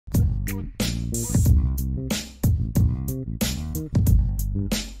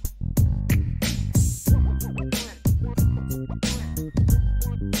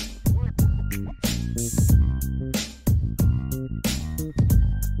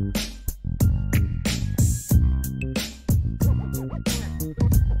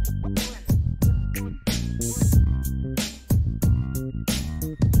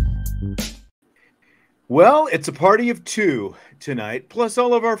Well, it's a party of two tonight, plus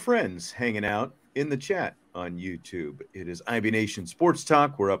all of our friends hanging out in the chat on YouTube. It is IB Nation Sports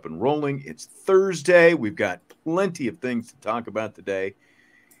Talk. We're up and rolling. It's Thursday. We've got plenty of things to talk about today.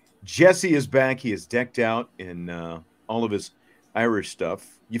 Jesse is back. He is decked out in all of his Irish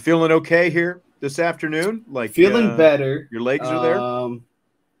stuff. You feeling okay here this afternoon? Like feeling better. Your legs are there?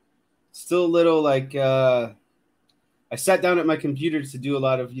 Still a little like I sat down at my computer to do a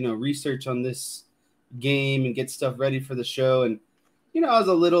lot of research on this game and get stuff ready for the show, and I was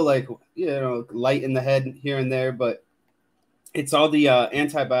a little like light in the head here and there, but it's all the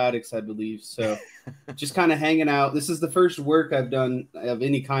antibiotics, I believe. So just kind of hanging out. This is the first work I've done of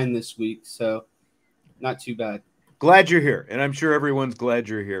any kind this week, so not too bad. Glad you're here, and I'm sure everyone's glad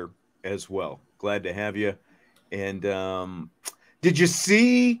you're here as well. Glad to have you. And did you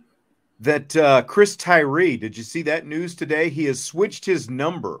see that Chris Tyree, did you see that news today? He has switched his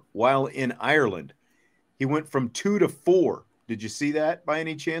number while in Ireland. He went from 2 to 4. Did you see that by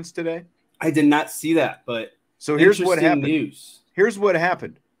any chance today? I did not see that, but so here's what happened. News. Here's what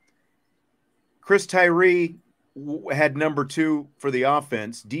happened. Chris Tyree had number 2 for the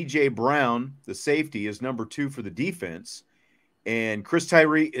offense. DJ Brown, the safety, is number 2 for the defense. And Chris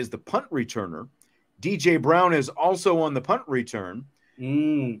Tyree is the punt returner. DJ Brown is also on the punt return.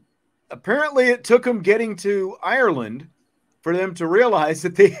 Apparently, it took him getting to Ireland for them to realize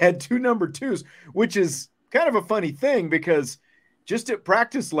that they had 2 number 2s, which is kind of a funny thing because just at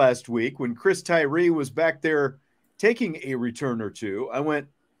practice last week when Chris Tyree was back there taking a return or 2, I went,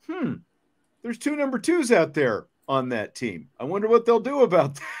 there's 2 number 2s out there on that team. I wonder what they'll do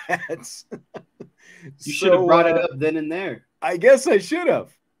about that. You should have brought it up then and there. I guess I should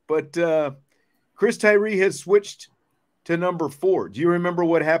have. But Chris Tyree has switched to number 4. Do you remember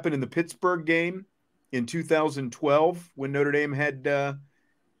what happened in the Pittsburgh game in 2012 when Notre Dame had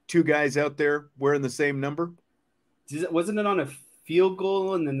 2 guys out there wearing the same number? Wasn't it on a field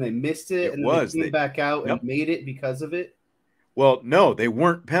goal and then they missed it and they came back out and made it because of it? Well, no, they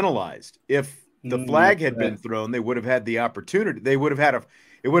weren't penalized. If the flag had been thrown, they would have had the opportunity. They would have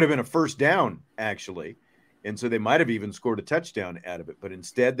it would have been a first down, actually. And so they might have even scored a touchdown out of it. But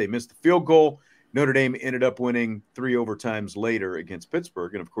instead, they missed the field goal. Notre Dame ended up winning 3 overtimes later against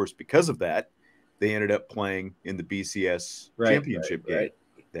Pittsburgh. And, of course, because of that, they ended up playing in the BCS championship game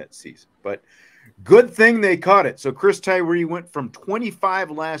that season. But good thing they caught it. So Chris Tyree went from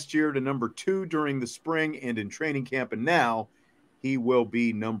 25 last year to number 2 during the spring and in training camp. And now he will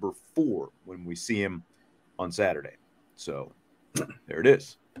be number 4 when we see him on Saturday. So there it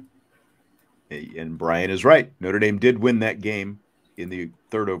is. And Brian is right. Notre Dame did win that game in the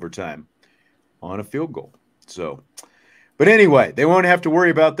 3rd overtime on a field goal. So, but anyway, they won't have to worry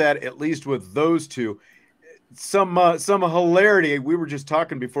about that, at least with those 2. Some hilarity. We were just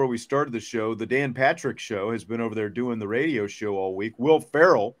talking before we started the show. The Dan Patrick Show has been over there doing the radio show all week. Will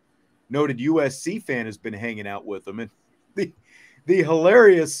Ferrell, noted USC fan, has been hanging out with them. And the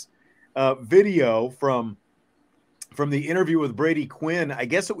hilarious video from the interview with Brady Quinn, I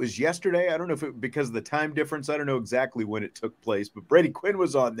guess it was yesterday. I don't know if it because of the time difference. I don't know exactly when it took place, but Brady Quinn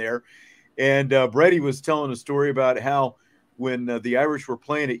was on there. And Brady was telling a story about how when the Irish were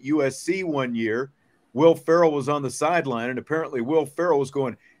playing at USC one year, Will Ferrell was on the sideline, and apparently Will Ferrell was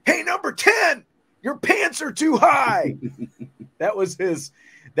going, "Hey, number 10, your pants are too high." That was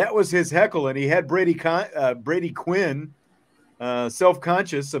his heckle, and he had Brady Quinn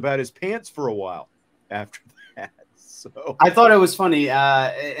self-conscious about his pants for a while after that. So I thought it was funny.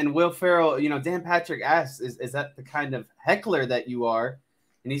 And Will Ferrell, Dan Patrick asked, "Is that the kind of heckler that you are?"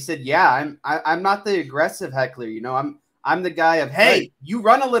 And he said, "Yeah, I'm not the aggressive heckler. I'm the guy of, hey, you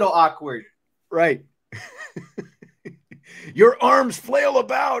run a little awkward." Right. Your arms flail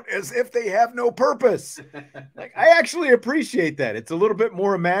about as if they have no purpose. Like, I actually appreciate that. It's a little bit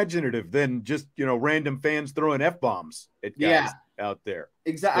more imaginative than just, random fans throwing F-bombs at guys out there.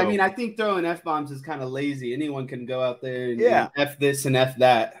 Exactly. So, I mean, I think throwing F-bombs is kind of lazy. Anyone can go out there and F this and F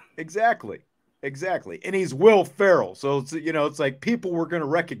that. Exactly. And he's Will Ferrell. So, it's like people were going to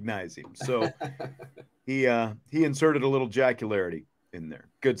recognize him. So he inserted a little jocularity in there.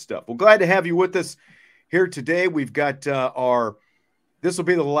 Good stuff. Well, glad to have you with us here today. We've got this will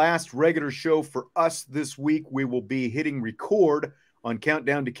be the last regular show for us this week. We will be hitting record on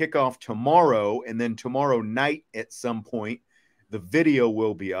Countdown to Kickoff tomorrow, and then tomorrow night at some point, the video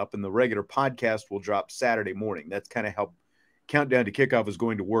will be up and the regular podcast will drop Saturday morning. That's kind of how Countdown to Kickoff is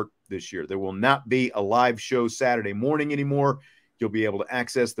going to work this year. There will not be a live show Saturday morning anymore. You'll be able to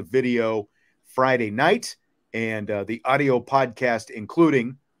access the video Friday night and the audio podcast,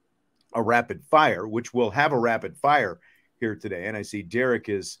 including a rapid fire, which will have a rapid fire here today. And I see Derek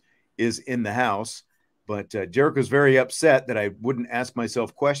is in the house, but Derek was very upset that I wouldn't ask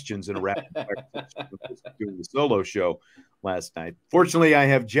myself questions in a rapid fire doing the solo show last night. Fortunately, I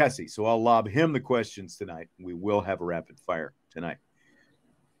have Jesse, so I'll lob him the questions tonight. We will have a rapid fire tonight.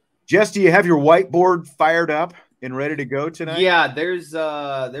 Jess, do you have your whiteboard fired up and ready to go tonight? Yeah, there's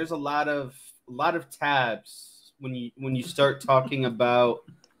a lot of tabs when you start talking about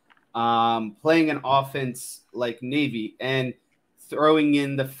playing an offense like Navy and throwing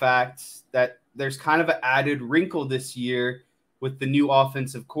in the fact that there's kind of an added wrinkle this year with the new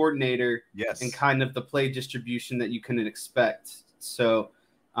offensive coordinator. Yes. And kind of the play distribution that you couldn't expect. So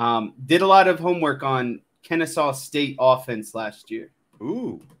did a lot of homework on Kennesaw State offense last year.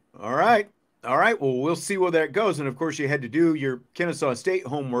 Ooh, all right. All right, well, we'll see where that goes. And, of course, you had to do your Kennesaw State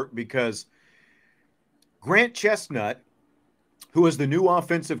homework because Grant Chestnut, who was the new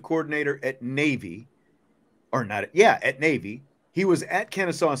offensive coordinator at Navy, at Navy, he was at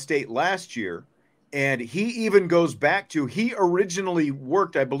Kennesaw State last year, and he even goes back to, he originally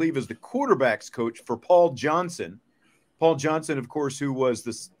worked, I believe, as the quarterback's coach for Paul Johnson. Paul Johnson, of course, who was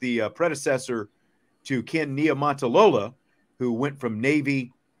the predecessor to Ken Niumatalolo, who went from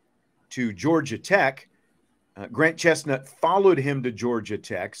Navy to Georgia Tech. Grant Chestnut followed him to Georgia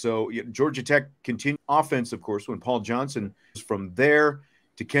Tech. So Georgia Tech continued offense, of course, when Paul Johnson was from there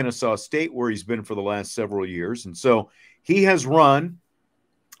to Kennesaw State, where he's been for the last several years. And so he has run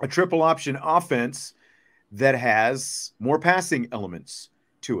a triple option offense that has more passing elements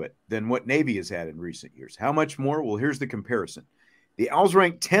to it than what Navy has had in recent years. How much more? Well, here's the comparison. The Owls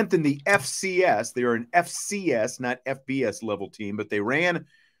ranked 10th in the FCS. They are an FCS, not FBS level team, but they ran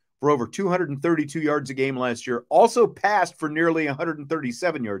for over 232 yards a game last year, also passed for nearly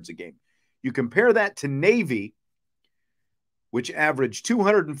 137 yards a game. You compare that to Navy, which averaged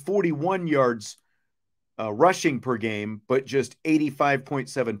 241 yards rushing per game, but just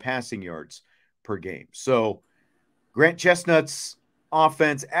 85.7 passing yards per game. So Grant Chestnut's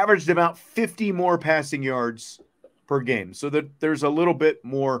offense averaged about 50 more passing yards per game. So that there's a little bit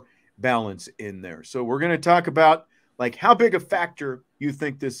more balance in there. So we're going to talk about like how big a factor you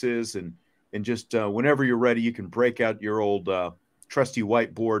think this is, and just whenever you're ready, you can break out your old trusty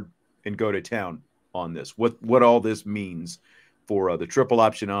whiteboard and go to town on this. What all this means for the triple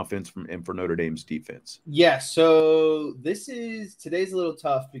option offense and for Notre Dame's defense. Yeah, so today's a little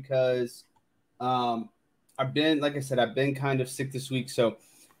tough because I've been kind of sick this week, so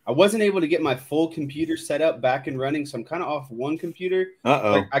I wasn't able to get my full computer set up back and running, so I'm kind of off one computer.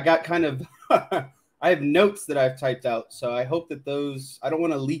 Uh-oh. I got kind of I have notes that I've typed out, so I hope that I don't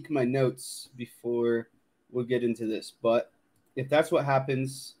want to leak my notes before we'll get into this. But if that's what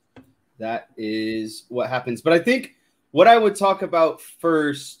happens, that is what happens. But I think what I would talk about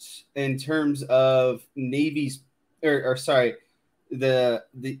first in terms of Navy's the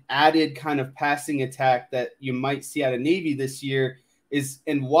added kind of passing attack that you might see out of Navy this year is,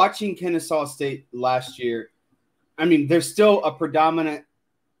 in watching Kennesaw State last year, I mean, there's still a predominant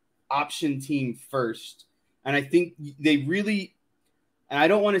option team first. And I think they really, and I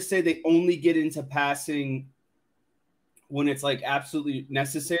don't want to say they only get into passing when it's like absolutely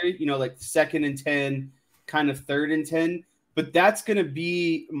necessary, like 2nd and 10, kind of 3rd and 10, but that's going to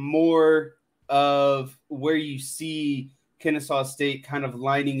be more of where you see Kennesaw State kind of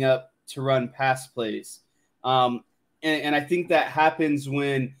lining up to run pass plays. And I think that happens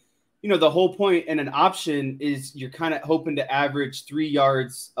when, the whole point in an option is you're kind of hoping to average 3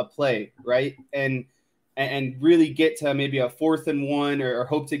 yards a play, right? And really get to maybe a 4th and 1 or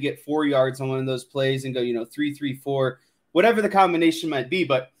hope to get 4 yards on one of those plays and go, 3-3-4, whatever the combination might be.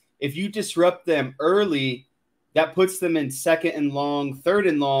 But if you disrupt them early, that puts them in 2nd and long, 3rd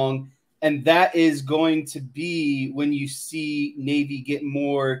and long, and that is going to be when you see Navy get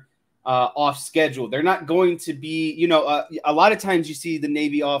more off schedule. They're not going to be, a lot of times you see the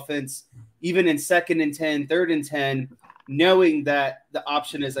Navy offense, even in 2nd and 10, 3rd and 10, knowing that the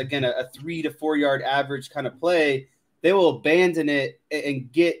option is, again, a 3 to 4 yard average kind of play, they will abandon it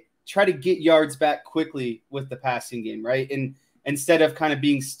and try to get yards back quickly with the passing game, right? And instead of kind of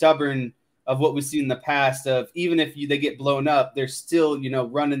being stubborn of what we've seen in the past of, even if they get blown up, they're still,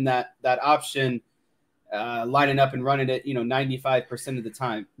 running that option, lining up and running it, 95% of the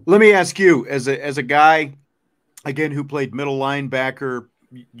time. Let me ask you, as a guy again, who played middle linebacker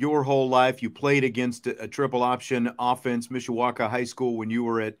your whole life. You played against a triple option offense, Mishawaka High School, when you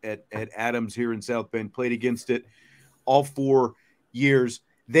were at Adams here in South Bend, played against it all 4 years.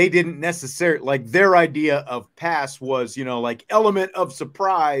 They didn't necessarily, like, their idea of pass was, like element of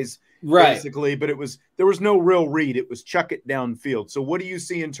surprise, basically, but there was no real read. It was chuck it downfield. So what do you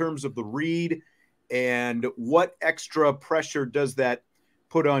see in terms of the read, and what extra pressure does that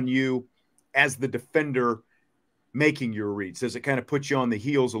put on you as the defender making your reads? Does it kind of put you on the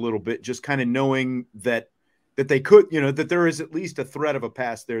heels a little bit, just kind of knowing that they could, that there is at least a threat of a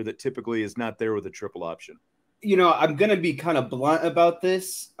pass there that typically is not there with a triple option? I'm going to be kind of blunt about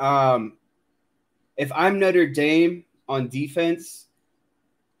this. If I'm Notre Dame on defense,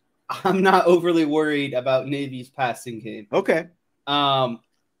 I'm not overly worried about Navy's passing game. Okay.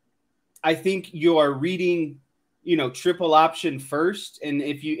 I think you are reading, triple option first. And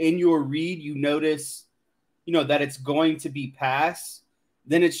if you, in your read, you notice, that it's going to be pass,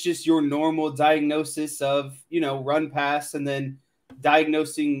 then it's just your normal diagnosis of, run pass, and then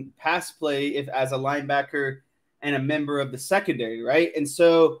diagnosing pass play if as a linebacker and a member of the secondary, right? And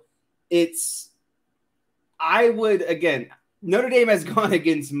so Notre Dame has gone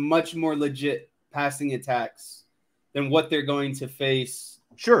against much more legit passing attacks than what they're going to face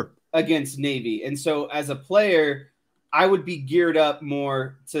against Navy. And so as a player, I would be geared up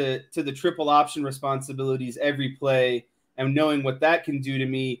more to the triple option responsibilities every play and knowing what that can do to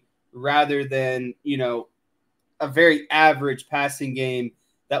me, rather than, a very average passing game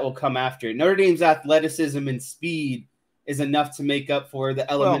that will come after it. Notre Dame's athleticism and speed is enough to make up for the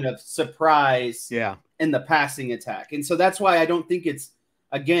element of surprise in the passing attack. And so that's why I don't think it's,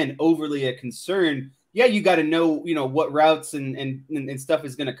 again, overly a concern. Yeah, you got to know, what routes and stuff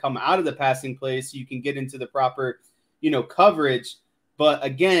is going to come out of the passing play so you can get into the proper, coverage. But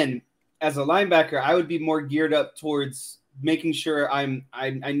again, as a linebacker, I would be more geared up towards making sure I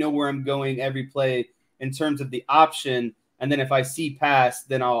know where I'm going every play in terms of the option. And then if I see pass,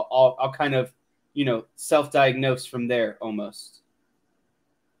 then I'll kind of, self-diagnose from there almost.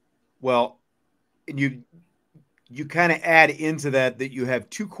 Well, you kind of add into that you have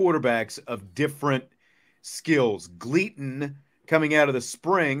two quarterbacks of different skills. Gleaton, coming out of the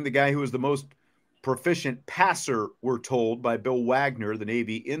spring, the guy who was the most proficient passer, we're told by Bill Wagner, the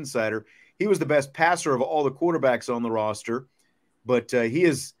Navy insider. He was the best passer of all the quarterbacks on the roster, but he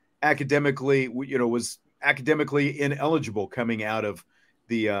is was academically ineligible coming out of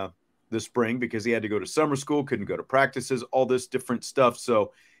the spring because he had to go to summer school, couldn't go to practices, all this different stuff.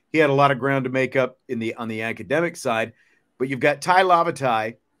 So he had a lot of ground to make up on the academic side. But you've got Ty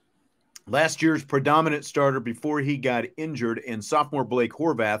Lavatai, last year's predominant starter before he got injured, and sophomore Blake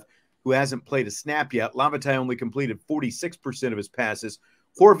Horvath, who hasn't played a snap yet. Lavatai only completed 46% of his passes.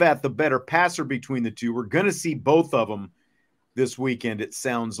 Horvath, the better passer between the two. We're going to see both of them this weekend, it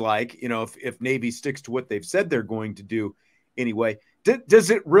sounds like, if Navy sticks to what they've said they're going to do anyway.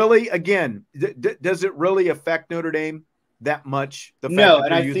 Does it really, again, does it really affect Notre Dame that much? The fact that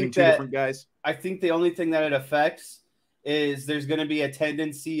they're using two different guys? I think the only thing that it affects is there's going to be a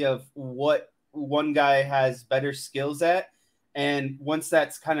tendency of what one guy has better skills at. And once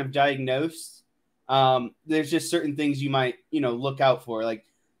that's kind of diagnosed, there's just certain things you might, look out for. Like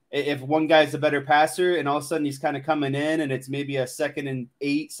if one guy's a better passer and all of a sudden he's kind of coming in and it's maybe a 2nd and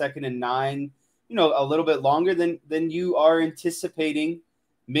 8, 2nd and 9, a little bit longer than you are anticipating,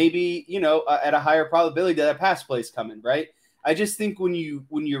 maybe, at a higher probability that a pass play is coming, right? I just think when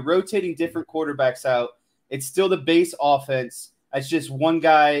you're rotating different quarterbacks out, it's still the base offense. It's just one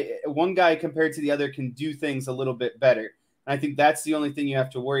guy compared to the other can do things a little bit better. And I think that's the only thing you have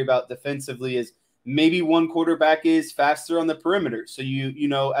to worry about defensively is maybe one quarterback is faster on the perimeter. So,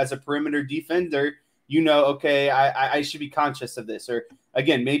 as a perimeter defender, okay, I should be conscious of this. Or,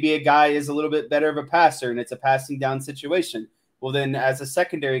 again, maybe a guy is a little bit better of a passer and it's a passing down situation. Well, then as a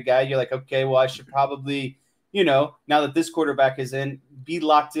secondary guy, you're like, okay, well, I should probably, now that this quarterback is in, be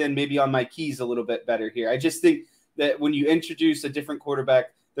locked in maybe on my keys a little bit better here. I just think that when you introduce a different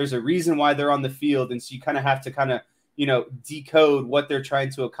quarterback, there's a reason why they're on the field. And so you kind of have to decode what they're trying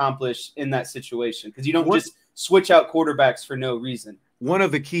to accomplish in that situation, because you don't just switch out quarterbacks for no reason. One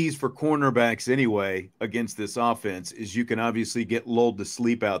of the keys for cornerbacks anyway against this offense is you can obviously get lulled to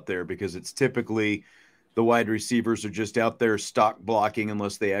sleep out there, because it's typically the wide receivers are just out there stock blocking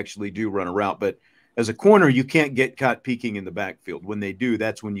unless they actually do run a route. But as a corner, you can't get caught peeking in the backfield. When they do,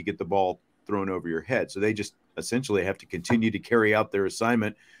 that's when you get the ball thrown over your head. So they just essentially have to continue to carry out their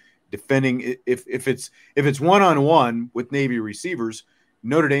assignment defending. If it's one-on-one with Navy receivers,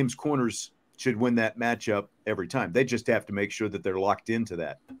 Notre Dame's corners should win that matchup every time. They just have to make sure that they're locked into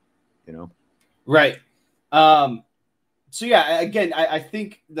that, Right. So yeah, again, I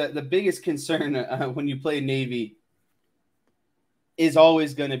think the biggest concern when you play Navy is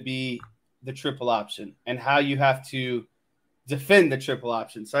always going to be the triple option and how you have to defend the triple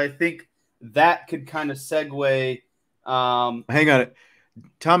option. So I think that could kind of segue. Hang on.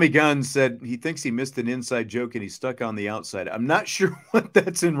 Tommy Gunn said he thinks he missed an inside joke and he's stuck on the outside. I'm not sure what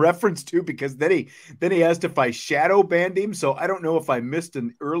that's in reference to, because then he asked if I shadow banned him. So I don't know if I missed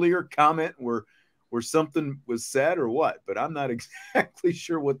an earlier comment where something was said or what, but I'm not exactly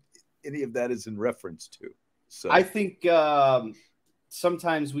sure what any of that is in reference to. So I think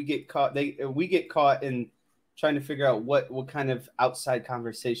sometimes we get caught in trying to figure out what kind of outside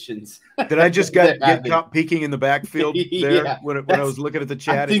conversations. Did I just get caught peeking in the backfield there Yeah, when I was looking at the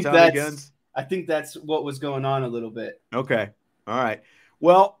chat at Tommy Guns? I think that's what was going on a little bit. Okay. All right.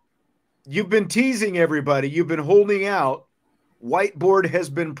 Well, you've been teasing everybody. You've been holding out. Whiteboard has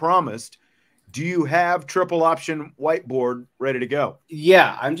been promised. Do you have triple option whiteboard ready to go?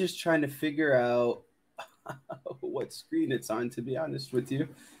 Yeah, I'm just trying to figure out what screen it's on, to be honest with you.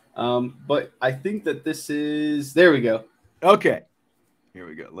 But I think that this is, there we go. Okay, here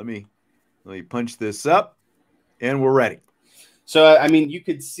we go. Let me punch this up and we're ready. So, I mean, you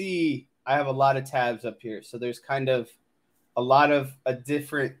could see I have a lot of tabs up here. So there's kind of a lot of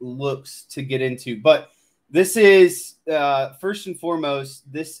different looks to get into, but this is first and foremost,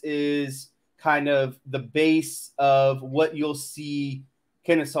 this is kind of the base of what you'll see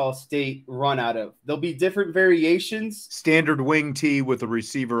Kennesaw State run out of. There'll be different variations. Standard wing tee with a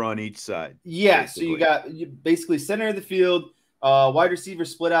receiver on each side. Yeah, basically. So you got basically center of the field, wide receiver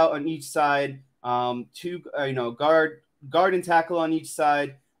split out on each side, two guard and tackle on each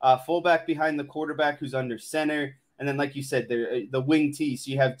side, fullback behind the quarterback who's under center, and then like you said, the wing tee. So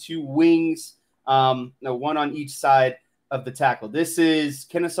you have two wings, one on each side of the tackle. This is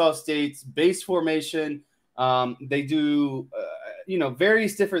Kennesaw State's base formation. They do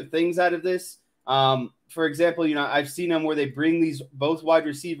various different things out of this. For example, I've seen them where they bring both wide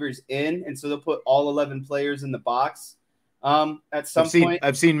receivers in, and so they'll put all 11 players in the box at some point.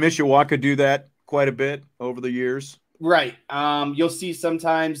 I've seen Mishawaka do that quite a bit over the years. Right. You'll see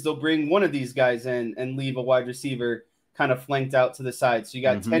sometimes they'll bring one of these guys in and leave a wide receiver kind of flanked out to the side. So you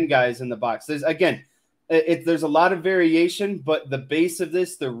got 10 guys in the box. There's a lot of variation, but the base of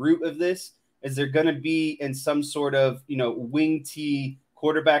this, the root of this, is they're going to be in some sort of, wing tee,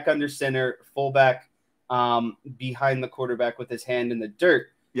 quarterback under center, fullback behind the quarterback with his hand in the dirt.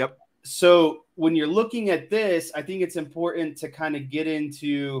 Yep. So when you're looking at this, I think it's important to kind of get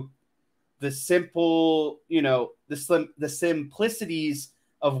into the simple, the simplicities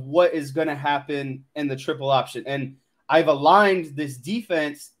of what is going to happen in the triple option. And I've aligned this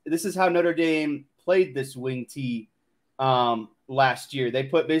defense. This is how Notre Dame played this wing tee last year. They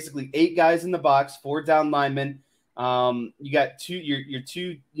put basically 8 guys in the box, 4 down linemen. You got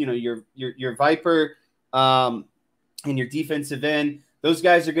your Viper and your defensive end. Those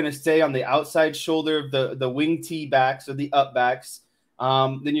guys are going to stay on the outside shoulder of the wing tee backs or the up backs.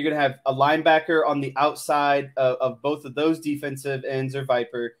 Then you're going to have a linebacker on the outside of both of those defensive ends or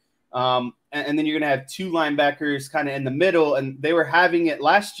Viper. And then you're going to have 2 linebackers kind of in the middle. And they were having it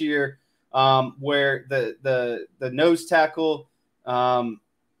last year where the nose tackle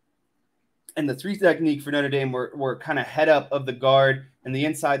and the 3 technique for Notre Dame were kind of head up of the guard, and the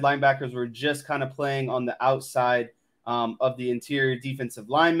inside linebackers were just kind of playing on the outside of the interior defensive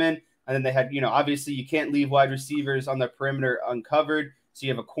linemen. And then they had, obviously you can't leave wide receivers on the perimeter uncovered. So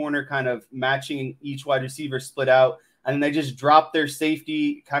you have a corner kind of matching each wide receiver split out. And then they just drop their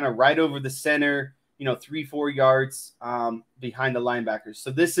safety kind of right over the center, 3-4 yards behind the linebackers.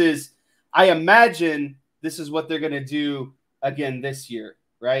 So I imagine this is what they're going to do again this year,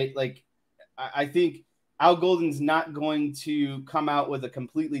 right? Like, I think Al Golden's not going to come out with a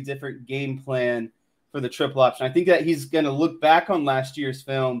completely different game plan for the triple option. I think that he's going to look back on last year's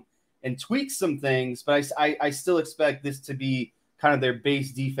film and tweak some things, but I still expect this to be kind of their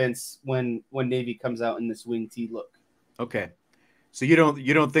base defense when Navy comes out in this wing tee look. Okay. So you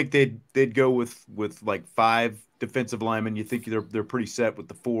don't think they'd go with like 5 defensive linemen? You think they're pretty set with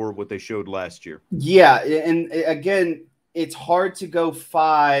the 4 what they showed last year? Yeah, and again, it's hard to go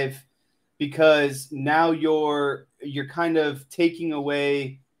 5 because now you're kind of taking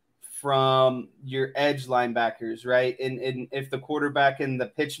away from your edge linebackers, right? And if the quarterback and the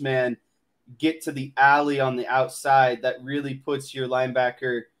pitch man get to the alley on the outside, that really puts your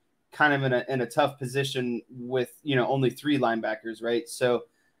linebacker kind of in a tough position with, only 3 linebackers, right? So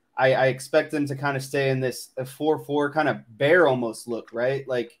I expect them to kind of stay in this 4-4 kind of bear almost look, right?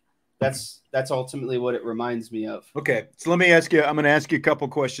 Like that's ultimately what it reminds me of. Okay. So let me ask you, I'm going to ask you a couple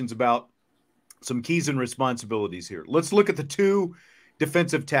questions about some keys and responsibilities here. Let's look at the two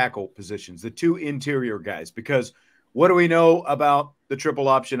defensive tackle positions, the two interior guys, because what do we know about the triple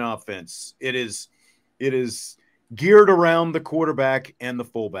option offense? It is geared around the quarterback and the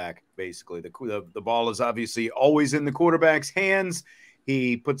fullback, basically. The ball is obviously always in the quarterback's hands.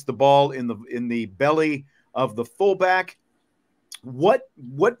 He puts the ball in the belly of the fullback. What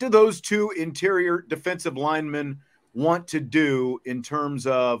do those two interior defensive linemen want to do in terms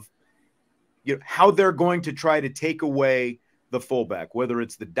of how they're going to try to take away the fullback, whether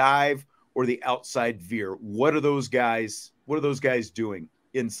it's the dive or the outside veer? What are those guys doing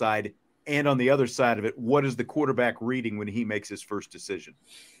inside? And on the other side of it, what is the quarterback reading when he makes his first decision?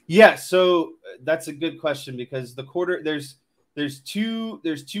 Yeah, so that's a good question, because there's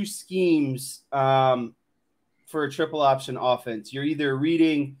two schemes for a triple option offense. You're either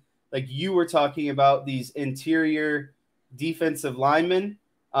reading, like you were talking about, these interior defensive linemen,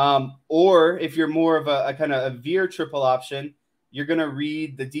 or if you're more of a kind of a veer triple option, you're going to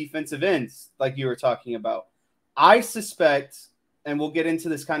read the defensive ends like you were talking about. I suspect, and we'll get into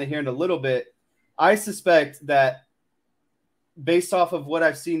this kind of here in a little bit, I suspect that based off of what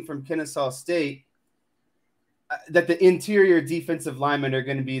I've seen from Kennesaw State, that the interior defensive linemen are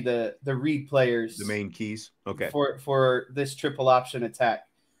going to be the read players, the main keys, okay, for this triple option attack.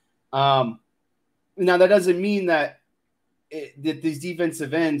 Now that doesn't mean that these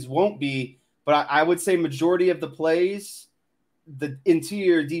defensive ends won't be, but I would say majority of the plays, the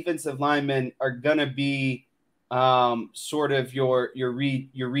interior defensive linemen are going to be sort of your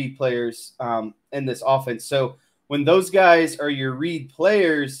read players in this offense. So when those guys are your read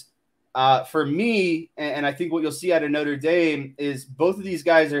players, for me, and I think what you'll see out of Notre Dame is both of these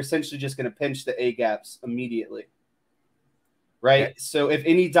guys are essentially just going to pinch the A gaps immediately, right? Okay. So if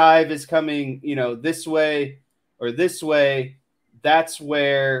any dive is coming, this way or this way, that's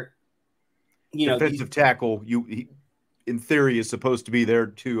where defensive tackle, in theory, is supposed to be there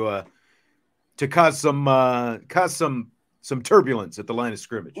to cause some turbulence at the line of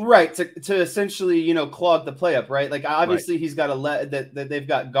scrimmage, right? To essentially clog the play up, right? Like obviously he's got that they've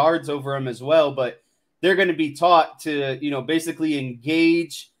got guards over him as well, but they're going to be taught to basically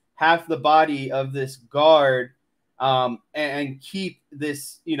engage half the body of this guard and keep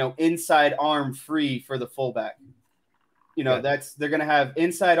this inside arm free for the fullback. They're going to have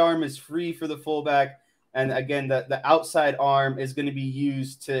inside arm is free for the fullback. And again, the outside arm is going to be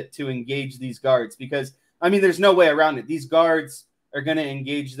used to engage these guards, because there's no way around it. These guards are going to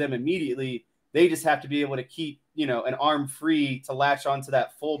engage them immediately. They just have to be able to keep, an arm free to latch onto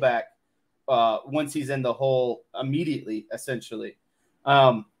that fullback once he's in the hole immediately, essentially.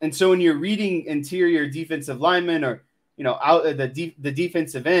 And so when you're reading interior defensive linemen or, out the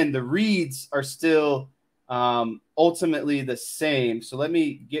defensive end, the reads are still ultimately the same. So let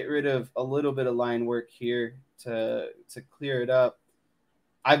me get rid of a little bit of line work here to clear it up.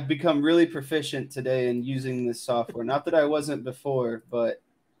 I've become really proficient today in using this software. Not that I wasn't before, but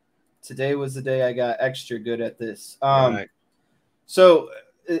today was the day I got extra good at this. Right. So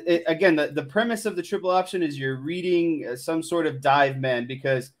again, the premise of the triple option is you're reading some sort of dive man,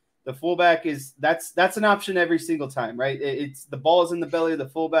 because the fullback that's an option every single time, right? It's the ball is in the belly of the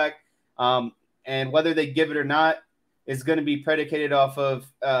fullback, and whether they give it or not is going to be predicated off of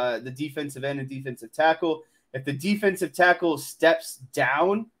the defensive end and defensive tackle. If the defensive tackle steps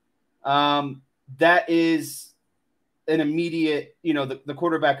down, that is an immediate, the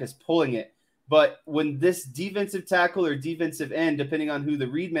quarterback is pulling it. But when this defensive tackle or defensive end, depending on who the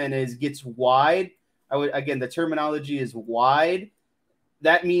read man is, gets wide, the terminology is wide.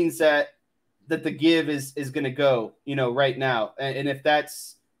 That means that the give is going to go, right now. And if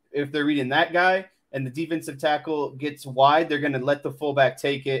they're reading that guy and the defensive tackle gets wide, they're going to let the fullback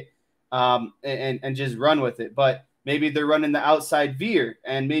take it. And just run with it. But maybe they're running the outside veer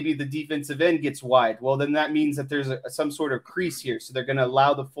and maybe the defensive end gets wide. Well, then that means that there's some sort of crease here. So they're going to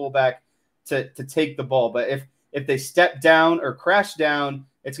allow the fullback to take the ball. But if they step down or crash down,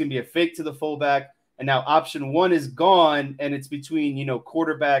 it's going to be a fake to the fullback. And now option one is gone, and it's between,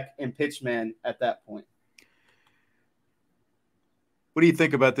 quarterback and pitchman at that point. What do you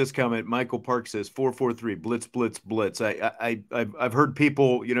think about this comment? Michael Park says 4-4-3 blitz, blitz, blitz. I've heard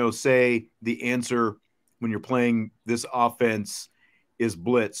people, say the answer when you're playing this offense is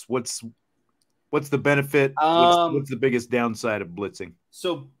blitz. What's the benefit? What's the biggest downside of blitzing?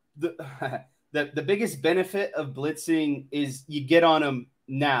 So the biggest benefit of blitzing is you get on them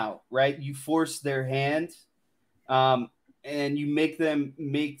now, right? You force their hand, and you make them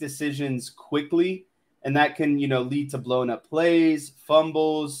make decisions quickly. And that can, lead to blown up plays,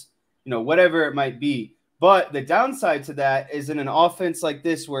 fumbles, whatever it might be. But the downside to that is in an offense like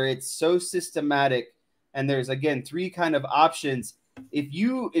this where it's so systematic and there's, again, 3 kind of options. If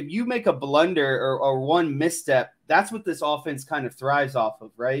you make a blunder or one misstep, that's what this offense kind of thrives off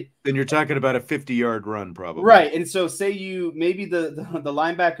of, right? Then you're talking about a 50-yard run probably. Right. And so say maybe the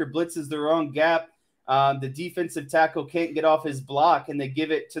linebacker blitzes the wrong gap. The defensive tackle can't get off his block and they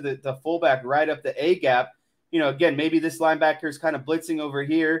give it to the fullback right up the A gap. Again, maybe this linebacker is kind of blitzing over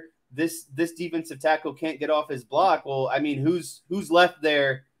here. This defensive tackle can't get off his block. Well, I mean, who's left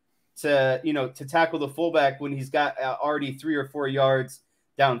there to tackle the fullback when he's got already 3 or 4 yards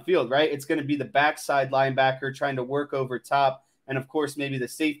downfield, right? It's going to be the backside linebacker trying to work over top. And of course, maybe the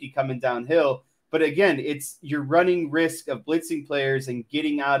safety coming downhill. But again, you're running risk of blitzing players and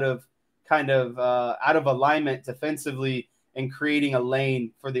getting out of alignment defensively and creating a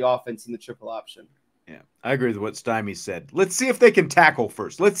lane for the offense in the triple option. Yeah, I agree with what Stymie said. Let's see if they can tackle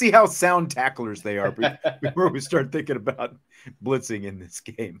first. Let's see how sound tacklers they are before we start thinking about blitzing in this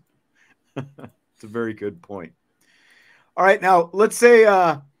game. It's a very good point. All right, now let's say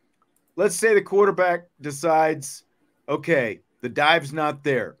the quarterback decides, okay, the dive's not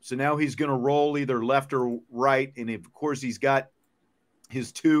there. So now he's going to roll either left or right. And of course, he's got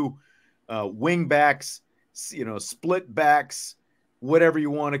his 2 wing backs, split backs, whatever you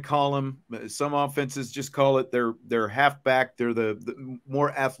want to call them. Some offenses just call it their halfback. They're the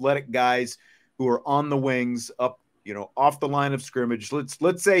more athletic guys who are on the wings up, off the line of scrimmage.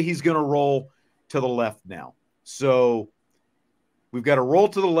 Let's say he's going to roll to the left now. So we've got a roll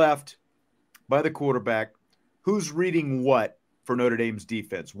to the left by the quarterback. Who's reading what for Notre Dame's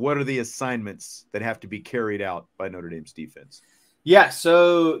defense? What are the assignments that have to be carried out by Notre Dame's defense? Yeah,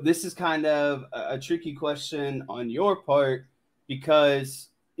 so this is kind of a tricky question on your part because,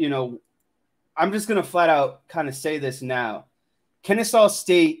 I'm just going to flat out kind of say this now. Kennesaw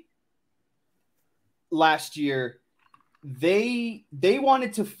State last year, they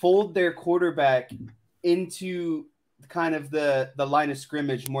wanted to fold their quarterback into kind of the line of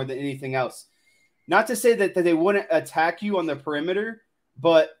scrimmage more than anything else. Not to say that they wouldn't attack you on the perimeter,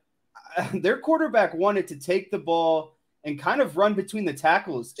 but their quarterback wanted to take the ball and kind of run between the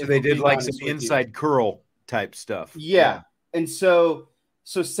tackles. So they did like some inside curl type stuff. Yeah. And so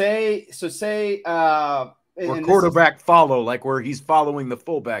say or quarterback follow, like where he's following the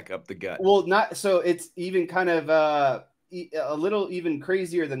fullback up the gut. Well, not so it's even kind of a little even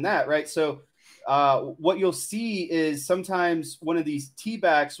crazier than that, right? So what you'll see is sometimes one of these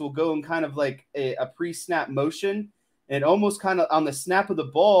T-backs will go in kind of like a pre-snap motion, and almost kind of on the snap of the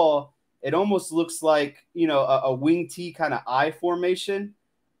ball, it almost looks like, a wing T kind of I formation.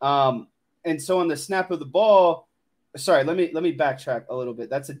 And so on the snap of the ball, sorry, let me backtrack a little bit.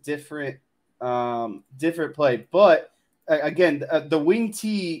 That's a different play. But again, the wing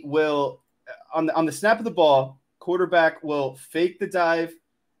T will on the snap of the ball, quarterback will fake the dive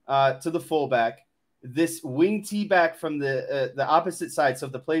to the fullback. This wing T back from the opposite side. So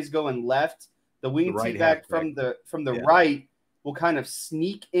if the play's going left, the wing T back from the right will kind of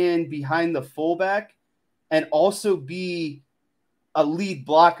sneak in behind the fullback and also be a lead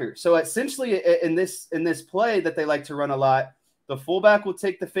blocker. So essentially in this play that they like to run a lot, the fullback will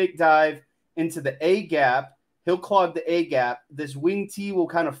take the fake dive into the A gap. He'll clog the A gap. This wing T will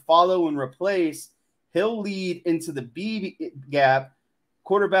kind of follow and replace. He'll lead into the B gap.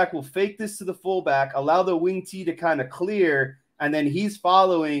 Quarterback will fake this to the fullback, allow the wing T to kind of clear, and then he's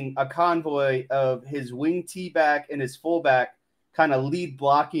following a convoy of his wing T back and his fullback kind of lead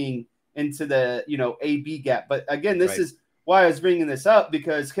blocking into the, A-B gap. But again, this is why I was bringing this up,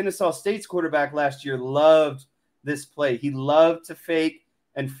 because Kennesaw State's quarterback last year loved this play. He loved to fake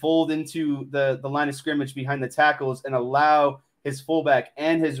and fold into the line of scrimmage behind the tackles and allow his fullback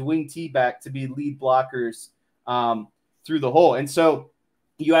and his wing T back to be lead blockers through the hole. And so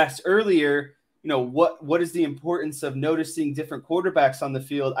you asked earlier, what is the importance of noticing different quarterbacks on the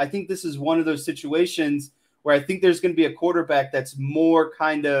field? I think this is one of those situations where I think there's going to be a quarterback that's more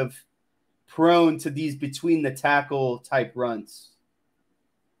kind of prone to these between the tackle type runs.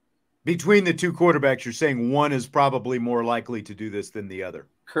 Between the two quarterbacks, you're saying one is probably more likely to do this than the other.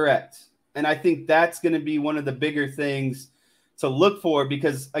 Correct. And I think that's going to be one of the bigger things to look for,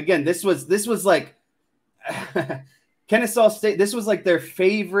 because again, this was like Kennesaw State. This was like their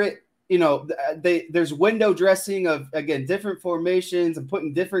favorite, there's window dressing of, again, different formations and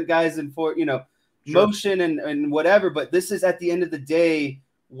putting different guys in for, motion and whatever. But this is at the end of the day,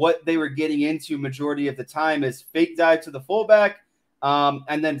 what they were getting into majority of the time is fake dive to the fullback.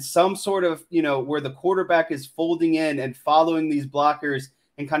 And then some sort of, where the quarterback is folding in and following these blockers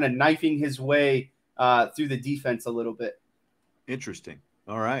and kind of knifing his way through the defense a little bit. Interesting.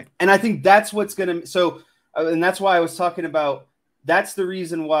 All right. And I think that's what's going to – so And that's why I was talking about. That's the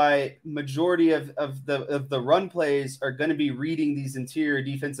reason why majority of the run plays are going to be reading these interior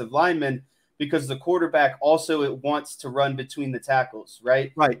defensive linemen, because the quarterback also it wants to run between the tackles,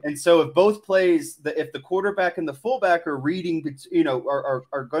 right? Right. And so if both plays, if the quarterback and the fullback are reading,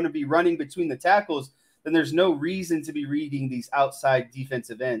 are going to be running between the tackles, then there's no reason to be reading these outside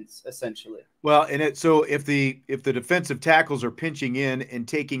defensive ends, essentially. Well, and so if the defensive tackles are pinching in and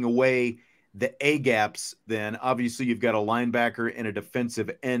taking away the A gaps, then obviously you've got a linebacker and a defensive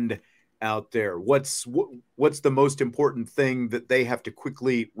end out there. What's the most important thing that they have to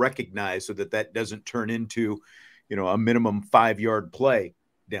quickly recognize so that doesn't turn into, a minimum 5-yard play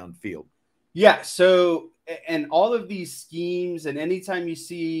downfield? Yeah. So, and all of these schemes, and anytime you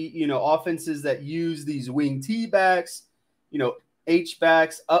see, offenses that use these wing T backs, H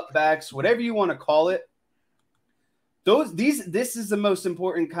backs, up backs, whatever you want to call it, this is the most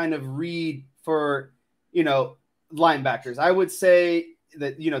important kind of read for, linebackers. I would say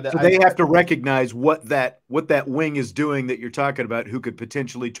that, so they have to recognize what that wing is doing that you're talking about, who could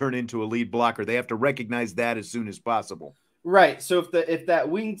potentially turn into a lead blocker. They have to recognize that as soon as possible. Right. So if that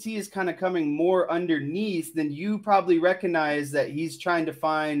wing T is kind of coming more underneath, then you probably recognize that he's trying to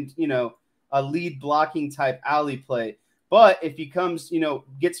find, a lead blocking type alley play. But if he comes,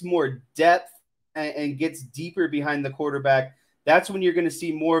 gets more depth and gets deeper behind the quarterback, that's when you're going to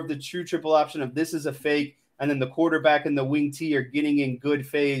see more of the true triple option of this is a fake, and then the quarterback and the wing T are getting in good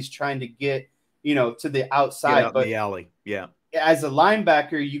phase trying to get, to the outside. But the alley. Yeah. As a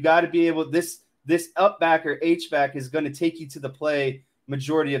linebacker, you got to be able this up back or H back is going to take you to the play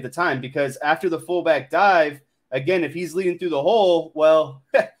majority of the time, because after the fullback dive, again, if he's leading through the hole, well,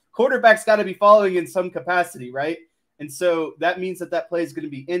 quarterback's got to be following in some capacity, right? And so that means that play is going to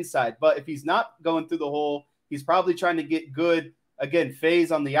be inside. But if he's not going through the hole, he's probably trying to get good, again,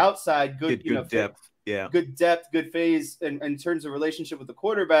 phase on the outside, good depth. Yeah. Good depth, good phase in terms of relationship with the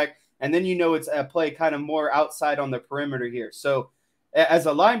quarterback. And then, it's a play kind of more outside on the perimeter here. So as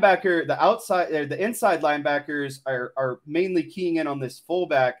a linebacker, the inside linebackers are mainly keying in on this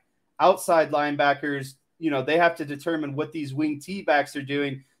fullback. Outside linebackers, they have to determine what these wing T backs are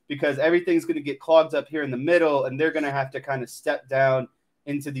doing, because everything's going to get clogged up here in the middle, and they're going to have to kind of step down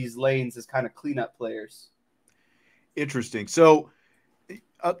into these lanes as kind of cleanup players. Interesting. So,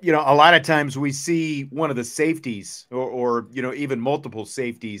 a lot of times we see one of the safeties or even multiple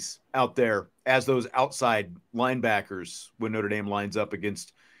safeties out there as those outside linebackers when Notre Dame lines up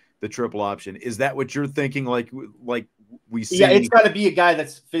against the triple option. Is that what you're thinking? Like we see? Yeah, it's got to be a guy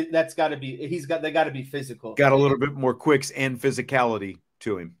that's got to be, they got to be physical. Got a little bit more quicks and physicality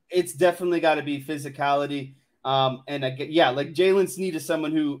to him. It's definitely got to be physicality. And like Jalen Snead is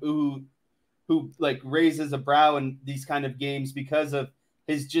someone who like raises a brow in these kind of games because of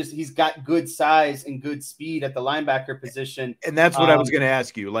he's got good size and good speed at the linebacker position. And that's what I was going to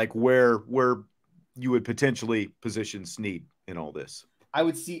ask you, like where you would potentially position Snead in all this. I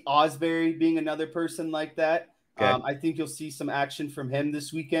would see Osbury being another person like that. Okay. I think you'll see some action from him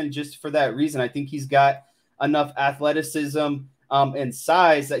this weekend just for that reason. I think he's got enough athleticism and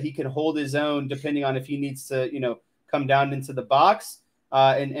size that he can hold his own depending on if he needs to, come down into the box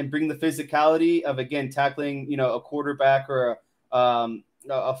and bring the physicality of, again, tackling, a quarterback or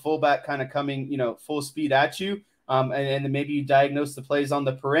a fullback kind of coming, full speed at you. And then maybe you diagnose the plays on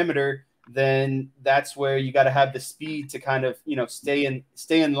the perimeter, then that's where you got to have the speed to kind of, stay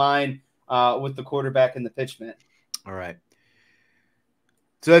in line with the quarterback and the pitchman. All right.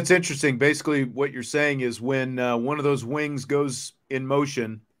 So that's interesting. Basically, what you're saying is when one of those wings goes in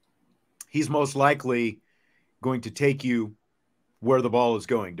motion, he's most likely going to take you where the ball is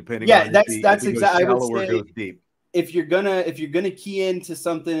going, depending on that's exactly. I would say goes deep. If you're gonna key into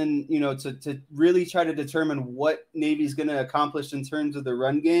something, to really try to determine what Navy's gonna accomplish in terms of the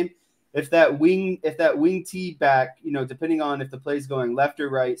run game, if that wing T back, depending on if the play's going left or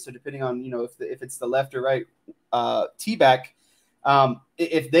right, so depending on if it's the left or right T back.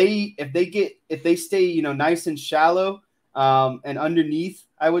 If they stay, nice and shallow and underneath,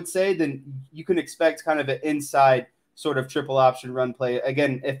 I would say, then you can expect kind of an inside sort of triple option run play.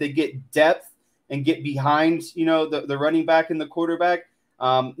 Again, if they get depth and get behind, the running back and the quarterback,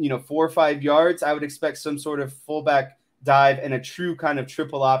 4 or 5 yards, I would expect some sort of fullback dive and a true kind of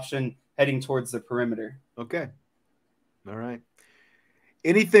triple option heading towards the perimeter. Okay. All right.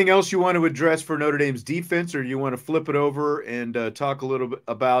 Anything else you want to address for Notre Dame's defense, or you want to flip it over and talk a little bit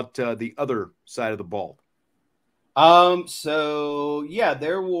about the other side of the ball? So yeah,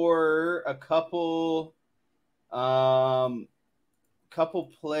 there were a couple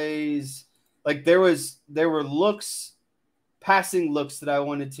plays. Like there were passing looks that I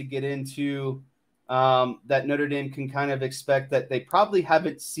wanted to get into. that Notre Dame can kind of expect that they probably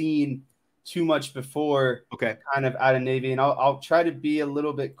haven't seen too much before. Okay. Kind of out of Navy. And I'll try to be a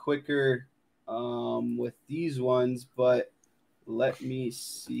little bit quicker with these ones, but let me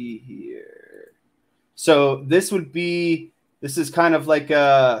see here. So this is kind of like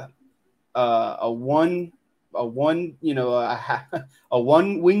a one a one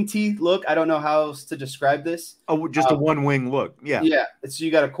wing T look. I don't know how else to describe this. Oh, just a one wing look. Yeah. Yeah. So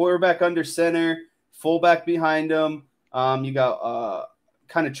you got a quarterback under center, fullback behind him. You got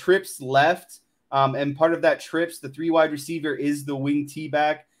kind of trips left. And part of that trips, the 3 wide receiver is the wing T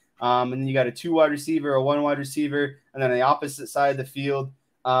back. And then you got a 2 wide receiver, a 1 wide receiver, and then on the opposite side of the field,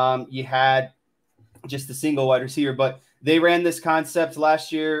 you had just a single wide receiver. But they ran this concept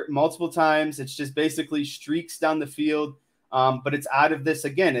last year multiple times. It's just basically streaks down the field. But it's out of this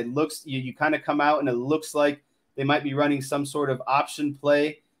again. It looks you kind of come out and it looks like they might be running some sort of option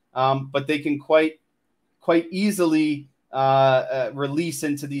play, but they can quite easily release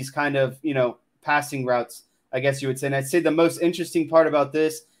into these kind of passing routes, I guess you would say. And I'd say the most interesting part about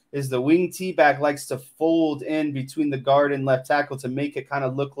this is the wing T-back likes to fold in between the guard and left tackle to make it kind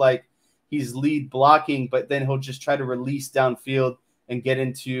of look like he's lead blocking, but then he'll just try to release downfield and get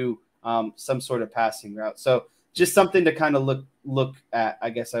into some sort of passing route. So just something to kind of look at, I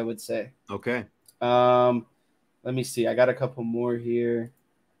guess I would say. Okay. Let me see. I got a couple more here.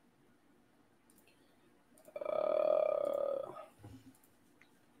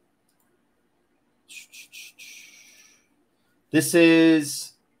 This is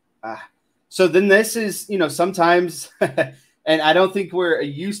so then this is, sometimes, and I don't think we're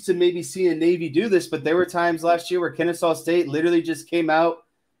used to maybe seeing Navy do this, but there were times last year where Kennesaw State literally just came out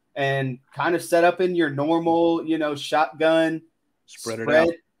and kind of set up in your normal, shotgun spread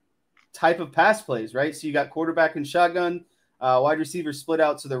type of pass plays, right? So you got quarterback and shotgun, wide receiver split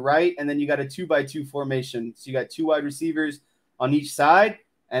out to the right, and then you got a 2-by-2 formation. So you got 2 wide receivers on each side,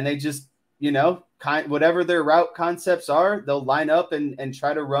 and they just, whatever their route concepts are, they'll line up and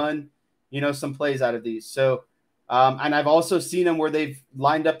try to run, some plays out of these. So, and I've also seen them where they've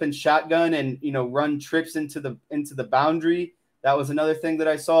lined up in shotgun and, run trips into the boundary. That was another thing that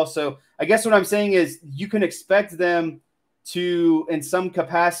I saw. So I guess what I'm saying is you can expect them to, in some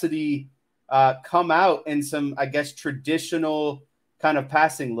capacity, come out in some, I guess, traditional kind of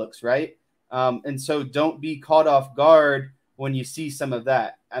passing looks, right? And so don't be caught off guard when you see some of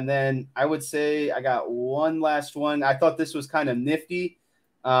that. And then I would say I got one last one. I thought this was kind of nifty.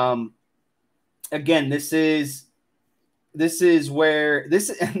 Again, this is where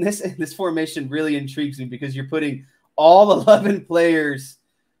this formation really intrigues me because you're putting all 11 players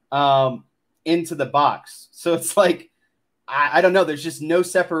into the box. So it's like, I don't know. There's just no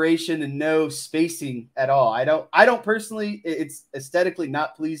separation and no spacing at all. I don't personally, it's aesthetically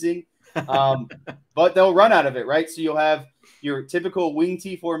not pleasing, but they'll run out of it, right? So you'll have your typical wing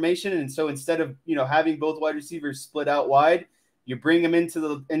T formation. And so instead of, having both wide receivers split out wide, you bring them into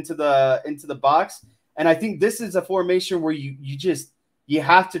the box. And I think this is a formation where you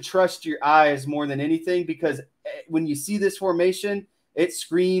have to trust your eyes more than anything, because when you see this formation, it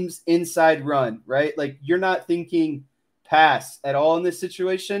screams inside run, right? Like you're not thinking pass at all in this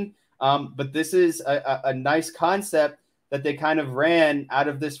situation. But this is a nice concept that they kind of ran out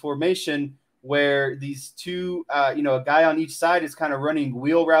of this formation where these two, a guy on each side is kind of running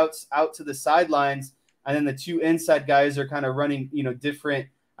wheel routes out to the sidelines. And then the 2 inside guys are kind of running, different,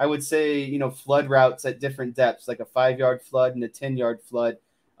 I would say, flood routes at different depths, like a 5-yard flood and a 10-yard flood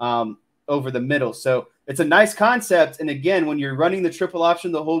over the middle. So it's a nice concept. And again, when you're running the triple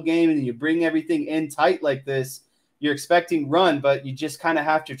option the whole game and you bring everything in tight like this, you're expecting run, but you just kind of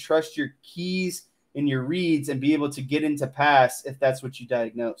have to trust your keys and your reads and be able to get into pass if that's what you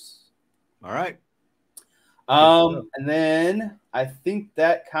diagnose. All right. And then I think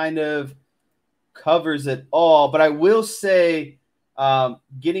that kind of covers it all. But I will say,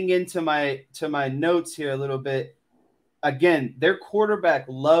 getting into my notes here a little bit, again, their quarterback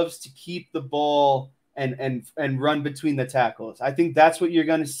loves to keep the ball and run between the tackles. I think that's what you're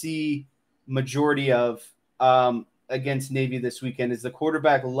going to see majority of against Navy this weekend is the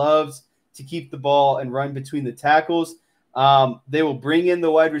quarterback loves to keep the ball and run between the tackles. They will bring in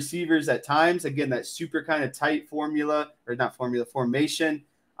the wide receivers at times. Again, that super kind of tight formation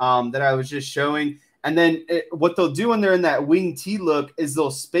that I was just showing. And then what they'll do when they're in that wing T look is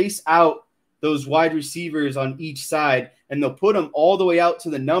they'll space out those wide receivers on each side, and they'll put them all the way out to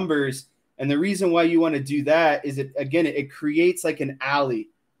the numbers. And the reason why you want to do that is it creates like an alley,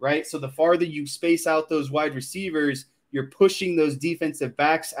 right? So the farther you space out those wide receivers, you're pushing those defensive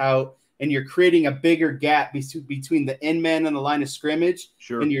backs out, and you're creating a bigger gap between the end man and the line of scrimmage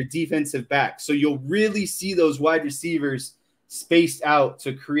and your defensive back. So you'll really see those wide receivers spaced out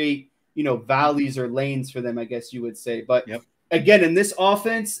to create, valleys or lanes for them, I guess you would say. But again, in this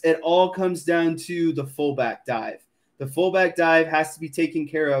offense, it all comes down to the fullback dive. The fullback dive has to be taken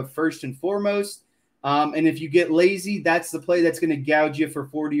care of first and foremost. And if you get lazy, that's the play that's going to gouge you for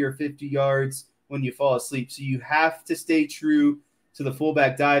 40 or 50 yards when you fall asleep. So you have to stay true to the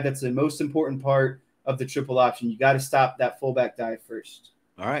fullback dive. That's the most important part of the triple option. You got to stop that fullback dive first.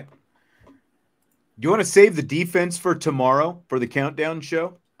 All right. Do you want to save the defense for tomorrow for the countdown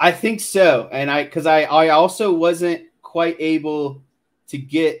show? I think so. And because I also wasn't quite able to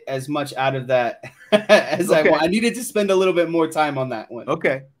get as much out of that as I want. I needed to spend a little bit more time on that one.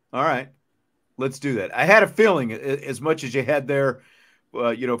 Okay. All right. Let's do that. I had a feeling, as much as you had there,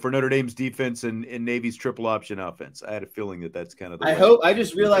 for Notre Dame's defense and Navy's triple option offense, I had a feeling that that's kind of the I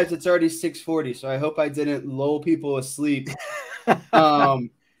just realized it's already 6:40, so I hope I didn't lull people asleep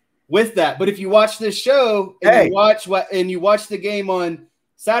with that. But if you watch this show and you watch the game on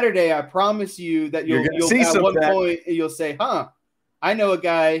Saturday, I promise you that you'll at one point you'll say, I know a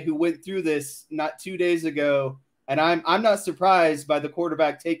guy who went through this not 2 days ago, and I'm not surprised by the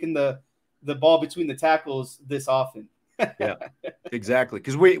quarterback taking the ball between the tackles this often. Yeah, exactly.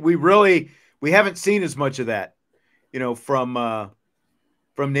 Because we haven't seen as much of that, from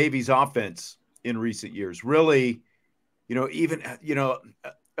Navy's offense in recent years. Really, even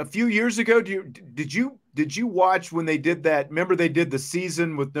a few years ago, did you watch when they did that? Remember they did the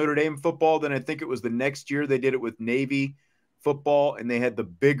season with Notre Dame football. Then I think it was the next year they did it with Navy football, and they had the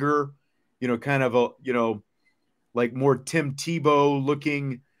bigger, kind of like more Tim Tebow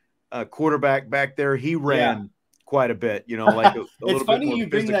looking quarterback back there. He ran quite a bit, like a it's funny you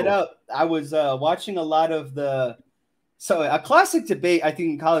bring that up. I was watching a lot of a classic debate, I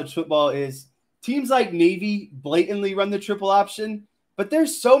think, in college football is teams like Navy blatantly run the triple option, but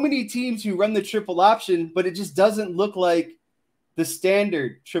there's so many teams who run the triple option, but it just doesn't look like the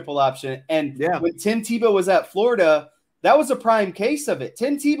standard triple option. And when Tim Tebow was at Florida, that was a prime case of it.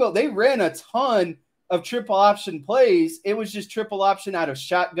 Tim Tebow, they ran a ton of triple option plays. It was just triple option out of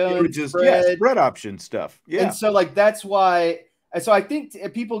shotgun, spread option stuff. Yeah. And so that's why. So I think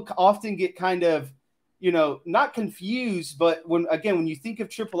people often get kind of, not confused, but when you think of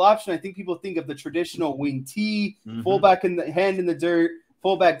triple option, I think people think of the traditional wing T, fullback in the hand in the dirt,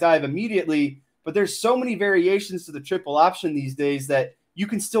 fullback dive immediately. But there's so many variations to the triple option these days that you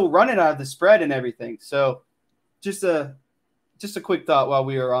can still run it out of the spread and everything. So just a quick thought while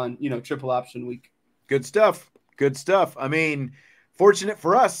we are on, triple option week. Good stuff. Good stuff. I mean, fortunate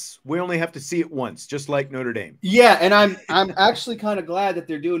for us, we only have to see it once, just like Notre Dame. Yeah, and I'm actually kind of glad that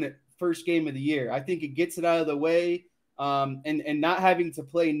they're doing it first game of the year. I think it gets it out of the way, and not having to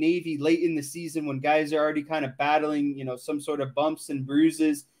play Navy late in the season when guys are already kind of battling, some sort of bumps and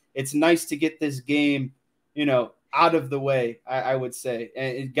bruises. It's nice to get this game, out of the way, I would say.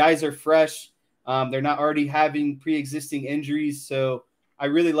 And guys are fresh. They're not already having pre-existing injuries, so I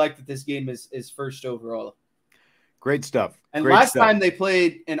really like that this game is first overall. Great stuff. And last time they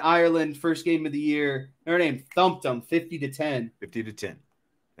played in Ireland, first game of the year, Notre Dame thumped them 50-10. 50-10.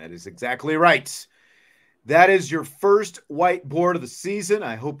 That is exactly right. That is your first whiteboard of the season.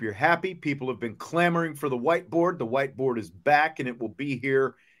 I hope you're happy. People have been clamoring for the whiteboard. The whiteboard is back, and it will be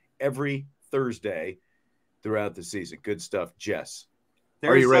here every Thursday throughout the season. Good stuff, Jess.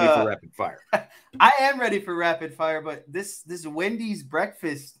 Are you ready for rapid fire? I am ready for rapid fire, but this Wendy's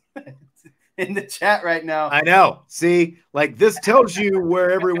breakfast in the chat right now. I know. See, this tells you where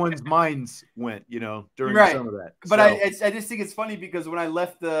everyone's minds went, during some of that. But I just think it's funny because when I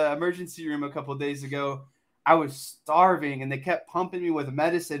left the emergency room a couple of days ago, I was starving and they kept pumping me with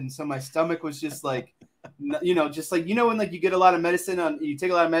medicine. So my stomach was just when you get a lot of medicine you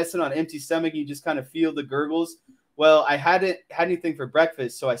take a lot of medicine on empty stomach, you just kind of feel the gurgles. Well, I hadn't had anything for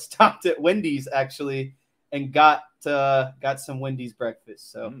breakfast, so I stopped at Wendy's actually and got some Wendy's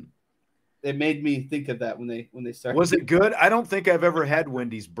breakfast. So it made me think of that when they started. Was it good? I don't think I've ever had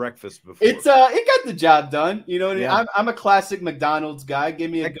Wendy's breakfast before. It got the job done. You know what I mean? I'm a classic McDonald's guy. Give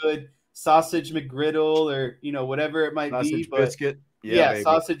me a good sausage McGriddle or whatever it might sausage be. Biscuit. Yeah,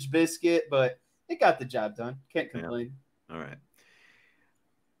 sausage biscuit, but it got the job done. Can't complain. Yeah. All right.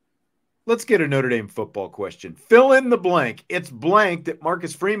 Let's get a Notre Dame football question. Fill in the blank. It's blank that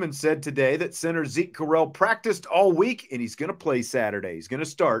Marcus Freeman said today that center Zeke Correll practiced all week, and he's going to play Saturday. He's going to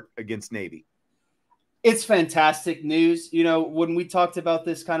start against Navy. It's fantastic news. When we talked about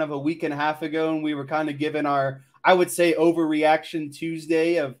this kind of a week and a half ago, and we were kind of given our, I would say, overreaction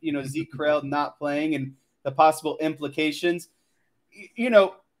Tuesday of, Zeke Correll not playing and the possible implications,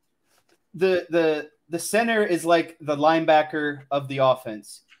 the center is like the linebacker of the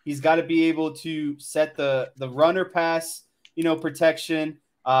offense. He's got to be able to set the runner pass, protection,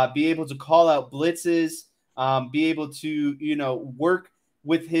 be able to call out blitzes, be able to, work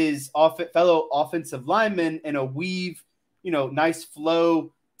with his fellow offensive linemen in a weave, nice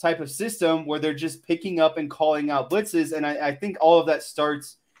flow type of system where they're just picking up and calling out blitzes. And I think all of that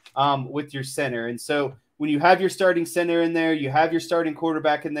starts with your center. And so when you have your starting center in there, you have your starting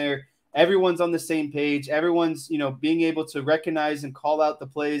quarterback in there, everyone's on the same page. Everyone's, being able to recognize and call out the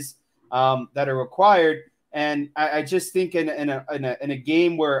plays that are required. And I just think in a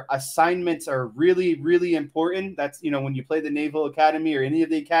game where assignments are really, really important, that's, when you play the Naval Academy or any of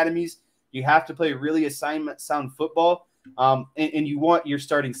the academies, you have to play really assignment sound football. And you want your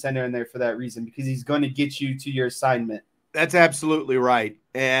starting center in there for that reason, because he's going to get you to your assignment. That's absolutely right.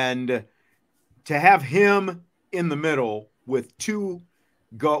 And to have him in the middle with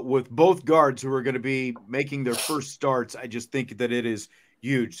both guards who are going to be making their first starts, I just think that it is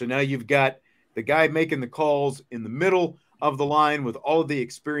huge. So now you've got the guy making the calls in the middle of the line with all of the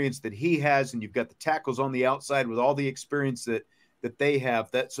experience that he has, and you've got the tackles on the outside with all the experience that they have.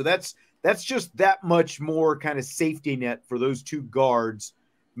 That's just that much more kind of safety net for those two guards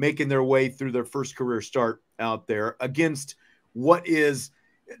making their way through their first career start out there against what is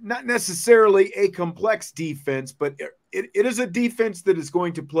not necessarily a complex defense, but it is a defense that is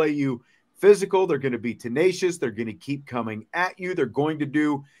going to play you physical. They're going to be tenacious. They're going to keep coming at you. They're going to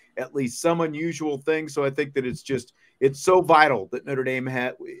do at least some unusual things. So I think that it's so vital that Notre Dame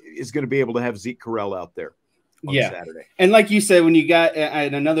is going to be able to have Zeke Correll out there on Saturday. And like you said, when you got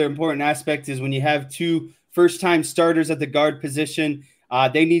another important aspect is when you have two first-time starters at the guard position,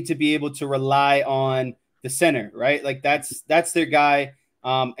 they need to be able to rely on the center, right? Like that's their guy.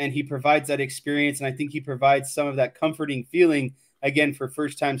 And he provides that experience. And I think he provides some of that comforting feeling again for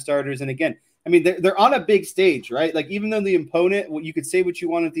first-time starters. And again, I mean, they're on a big stage, right? Like even though the opponent, you could say what you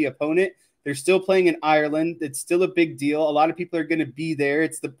want of the opponent, they're still playing in Ireland. It's still a big deal. A lot of people are going to be there.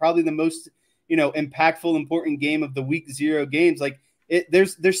 It's probably the most, impactful, important game of the week 0 games. Like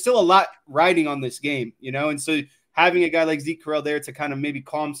there's still a lot riding on this game, and so having a guy like Zeke Correll there to kind of maybe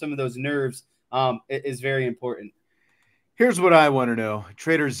calm some of those nerves is very important. Here's what I want to know.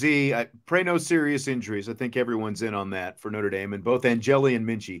 Trader Z, I pray no serious injuries. I think everyone's in on that for Notre Dame, and both Angeli and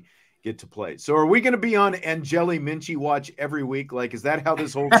Minchie get to play. So are we going to be on Angeli Minchie watch every week? Like, is that how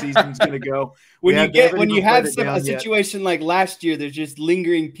this whole season's going to go? When you have a situation like last year, there's just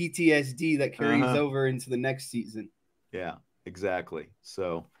lingering PTSD that carries over into the next season. Yeah, exactly.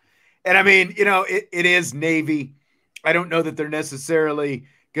 So, and I mean, it is Navy. I don't know that they're necessarily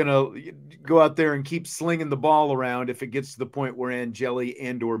going to go out there and keep slinging the ball around if it gets to the point where Angeli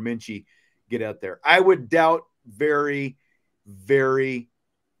and or Minchie get out there. I would doubt very, very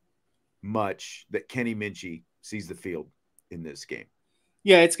much that Kenny Minchie sees the field in this game.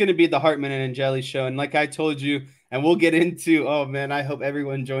 Yeah, it's going to be the Hartman and Angeli show. And like I told you, and we'll get into, oh man, I hope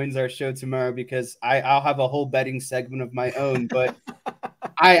everyone joins our show tomorrow because I'll have a whole betting segment of my own. But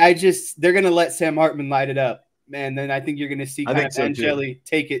they're going to let Sam Hartman light it up. Man, then I think you're going to see kind of Angeli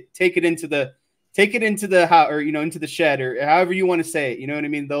take it into the house or into the shed or however you want to say it. You know what I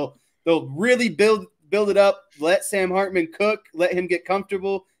mean? They'll really build it up. Let Sam Hartman cook. Let him get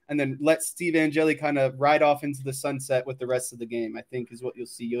comfortable, and then let Steve Angeli kind of ride off into the sunset with the rest of the game. I think is what you'll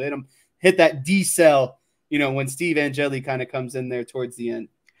see. You'll hit that D cell. When Steve Angeli kind of comes in there towards the end.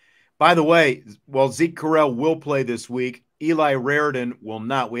 By the way, Zeke Correll will play this week. Eli Raridan will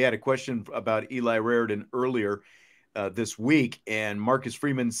not. We had a question about Eli Raridan earlier this week, and Marcus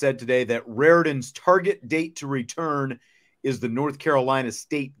Freeman said today that Raridan's target date to return is the North Carolina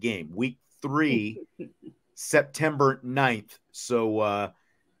State game, week 3, September 9th. So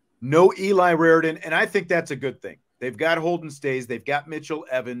no Eli Raridan, and I think that's a good thing. They've got Holden Stays. They've got Mitchell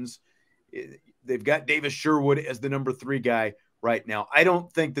Evans. They've got Davis Sherwood as the number 3 guy right now. I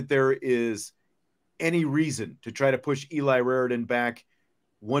don't think that there is any reason to try to push Eli Raridan back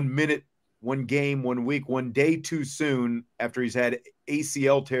 1 minute, 1 game, 1 week, 1 day too soon after he's had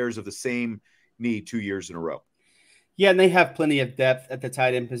ACL tears of the same knee 2 years in a row. Yeah, and they have plenty of depth at the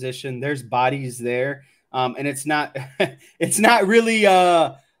tight end position. There's bodies there, and it's not really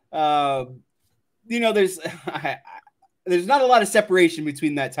there's not a lot of separation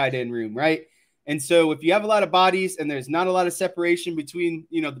between that tight end room, right? And so if you have a lot of bodies and there's not a lot of separation between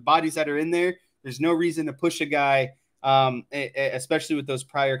the bodies that are in there, there's no reason to push a guy, especially with those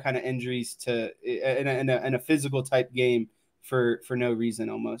prior kind of injuries in a physical type game for no reason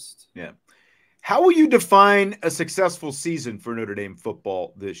almost. Yeah. How will you define a successful season for Notre Dame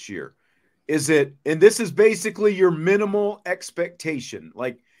football this year? And this is basically your minimal expectation.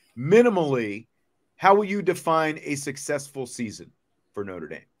 Like, minimally, how will you define a successful season for Notre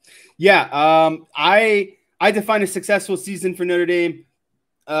Dame? Yeah, I define a successful season for Notre Dame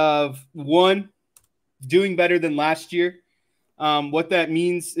of one, doing better than last year. What that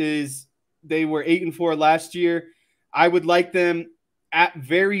means is they were 8-4 last year. I would like them at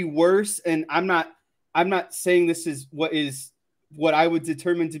very worst, and I'm not saying this is what I would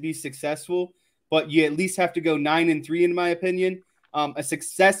determine to be successful, but you at least have to go 9-3 in my opinion. A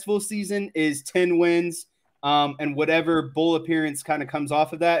successful season is 10 wins, and whatever bowl appearance kind of comes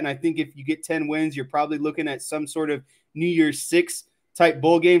off of that. And I think if you get 10 wins, you're probably looking at some sort of New Year's Six type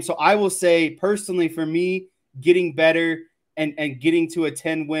bowl game. So I will say personally for me, getting better and getting to a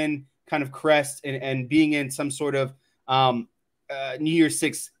 10-win kind of crest and being in some sort of New Year's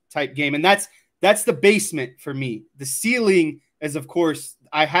Six type game. And that's the basement for me. The ceiling is, of course,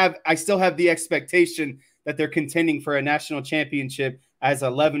 I still have the expectation that they're contending for a national championship as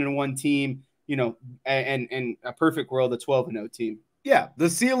 11-1 team, you know, and a perfect world, a 12-0 team. Yeah, the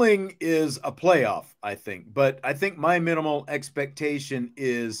ceiling is a playoff, I think. But I think my minimal expectation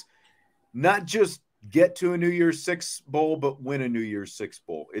is not just get to a New Year's Six bowl, but win a New Year's Six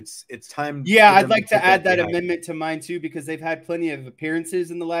bowl. It's time. Yeah, I'd like to add that amendment to mine too, because they've had plenty of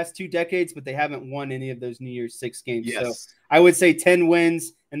appearances in the last 2 decades, but they haven't won any of those New Year's Six games. Yes. So I would say 10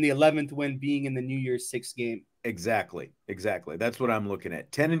 wins and the 11th win being in the New Year's Six game. Exactly. That's what I'm looking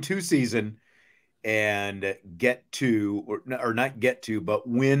at. 10-2 season and get to, or not get to, but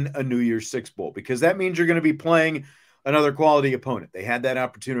win a New Year's Six bowl, because that means you're going to be playing another quality opponent. They had that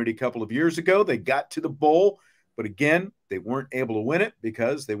opportunity a couple of years ago. They got to the bowl, but again, they weren't able to win it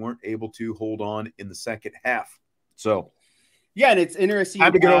because they weren't able to hold on in the second half. So, yeah, and it's interesting.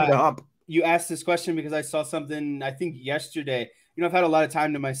 Time to get over the hump. You asked this question because I saw something, I think yesterday. You know, I've had a lot of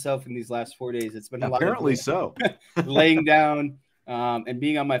time to myself in these last 4 days. It's been a lot apparently so laying down and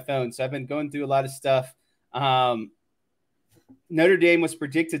being on my phone. So I've been going through a lot of stuff. Notre Dame was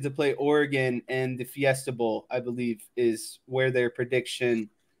predicted to play Oregon, and the Fiesta Bowl, I believe, is where their prediction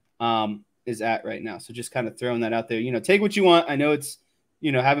is at right now. So just kind of throwing that out there. You know, take what you want. I know it's,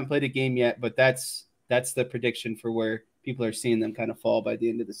 you know, haven't played a game yet, but that's the prediction for where people are seeing them kind of fall by the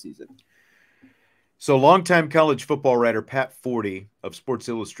end of the season. So longtime college football writer Pat Forty of Sports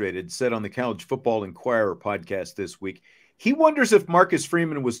Illustrated said on the College Football Inquirer podcast this week, he wonders if Marcus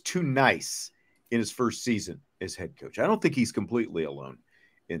Freeman was too nice in his first season as head coach. I don't think he's completely alone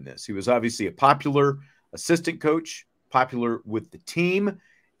in this. He was obviously a popular assistant coach, popular with the team,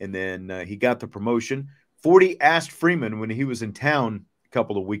 and then he got the promotion. Forty asked Freeman when he was in town a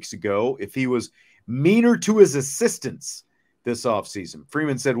couple of weeks ago if he was meaner to his assistants this offseason.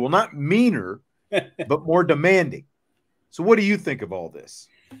 Freeman said, well, not meaner, but more demanding. So what do you think of all this?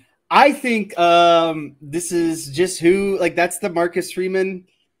 I think this is just who, like, that's the Marcus Freeman.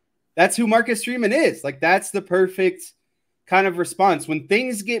 That's who Marcus Freeman is. Like, that's the perfect kind of response. When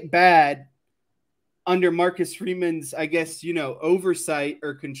things get bad under Marcus Freeman's, I guess, you know, oversight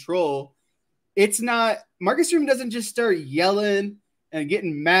or control, it's not, Marcus Freeman doesn't just start yelling and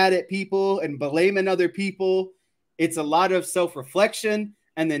getting mad at people and blaming other people. It's a lot of self-reflection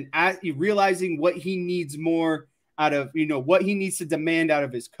and then realizing what he needs more out of, you know, what he needs to demand out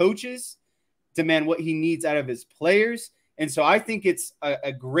of his coaches, demand what he needs out of his players. And so I think it's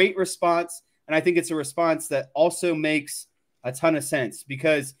a great response. And I think it's a response that also makes a ton of sense,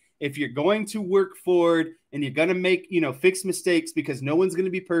 because if you're going to work forward and you're going to make, you know, fix mistakes, because no one's going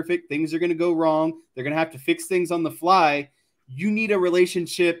to be perfect. Things are going to go wrong. They're going to have to fix things on the fly. You need a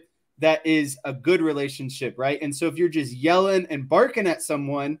relationship that is a good relationship, right? And so if you're just yelling and barking at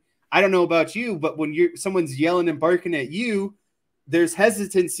someone, I don't know about you, but when someone's yelling and barking at you, there's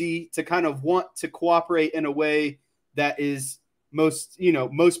hesitancy to kind of want to cooperate in a way that is most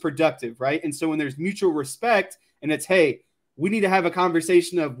productive, right? And so when there's mutual respect and it's, hey, we need to have a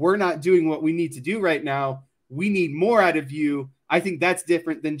conversation of, we're not doing what we need to do right now, we need more out of you. I think that's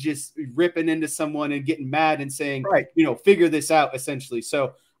different than just ripping into someone and getting mad and saying, right, you know, figure this out, essentially.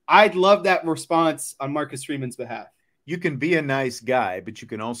 So I'd love that response on Marcus Freeman's behalf. You can be a nice guy, but you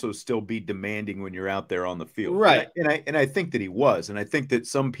can also still be demanding when you're out there on the field. Right. And I think that he was. And I think that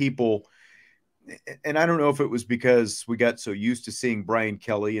some people, and I don't know if it was because we got so used to seeing Brian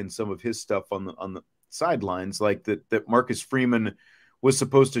Kelly and some of his stuff on the sidelines, like that Marcus Freeman was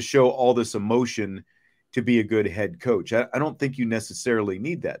supposed to show all this emotion to be a good head coach. I don't think you necessarily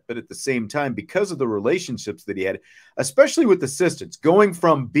need that. But at the same time, because of the relationships that he had, especially with assistants, going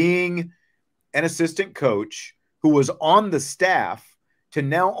from being an assistant coach who was on the staff to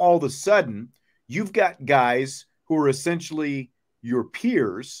now all of a sudden, you've got guys who are essentially your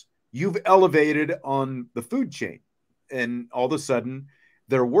peers. You've elevated on the food chain. And all of a sudden,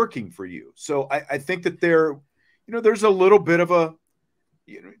 they're working for you. So I think that there's a little bit of a,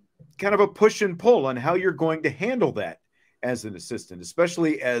 kind of a push and pull on how you're going to handle that as an assistant,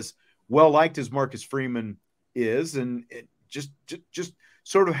 especially as well liked as Marcus Freeman is, and just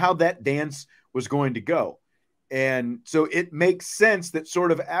sort of how that dance was going to go. And so it makes sense that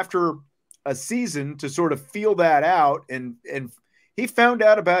sort of after a season to sort of feel that out, and he found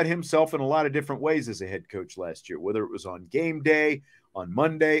out about himself in a lot of different ways as a head coach last year, whether it was on game day, on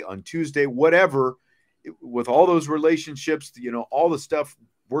Monday, on Tuesday, whatever, with all those relationships, all the stuff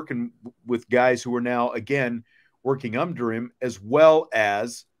working with guys who are now, again, working under him, as well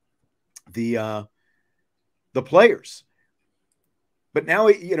as the players. But now,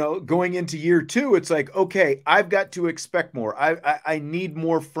 going into year 2, it's like, okay, I've got to expect more. I need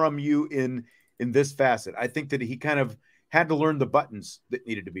more from you in this facet. I think that he kind of had to learn the buttons that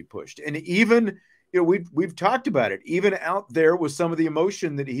needed to be pushed. And even, we've talked about it, even out there with some of the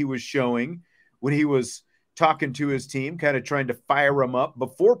emotion that he was showing when he was talking to his team, kind of trying to fire them up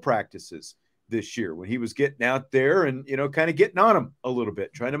before practices this year, when he was getting out there and, kind of getting on them a little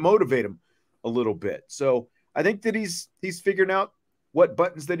bit, trying to motivate them a little bit. So I think that he's figuring out what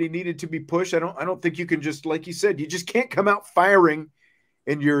buttons that he needed to be pushed. I don't think you can just, like you said, you just can't come out firing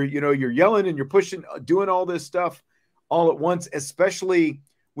and you're yelling and you're pushing, doing all this stuff all at once, especially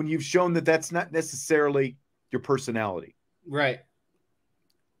when you've shown that that's not necessarily your personality. Right.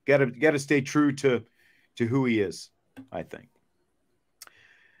 Got to stay true to who he is, I think.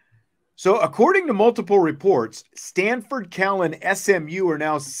 So according to multiple reports, Stanford, Cal, and SMU are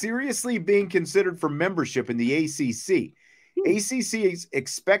now seriously being considered for membership in the ACC. ACC is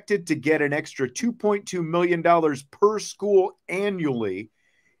expected to get an extra $2.2 million per school annually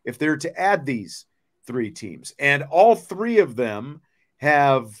if they're to add these 3 teams. And all 3 of them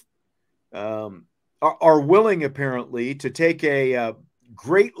are willing, apparently, to take a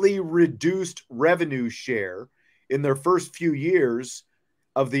greatly reduced revenue share in their first few years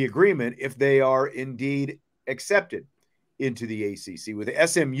of the agreement if they are indeed accepted into the ACC, with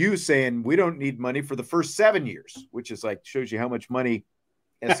SMU saying we don't need money for the first 7 years, which is like, shows you how much money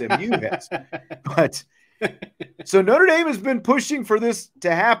SMU has. But so Notre Dame has been pushing for this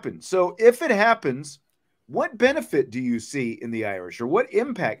to happen. So if it happens, what benefit do you see in the Irish, or what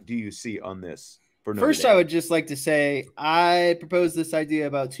impact do you see on this for Notre First, Dame? I would just like to say I proposed this idea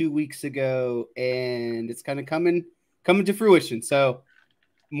about 2 weeks ago, and it's kind of coming to fruition. So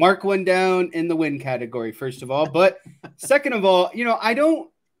mark one down in the win category, first of all. But second of all, I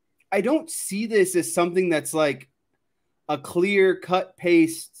don't see this as something that's like a clear cut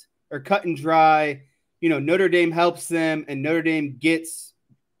paste or cut and dry. Notre Dame helps them and Notre Dame gets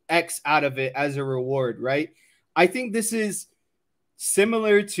X out of it as a reward, right? I think this is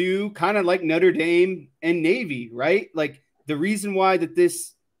similar to kind of like Notre Dame and Navy, right? Like the reason why that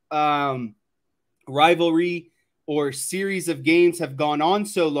this rivalry or series of games have gone on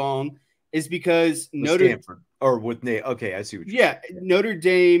so long is because Stanford or with Navy. Okay, I see what you're saying. Notre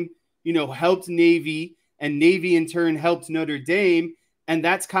Dame, helped Navy, and Navy in turn helped Notre Dame, and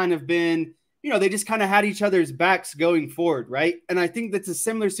that's kind of been, they just kind of had each other's backs going forward, right? And I think that's a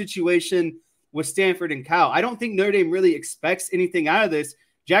similar situation with Stanford and Cal. I don't think Notre Dame really expects anything out of this.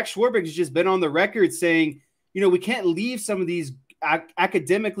 Jack Schwarbrick has just been on the record saying, we can't leave some of these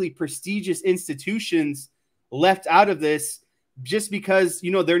academically prestigious institutions left out of this just because,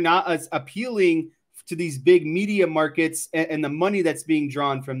 they're not as appealing to these big media markets and the money that's being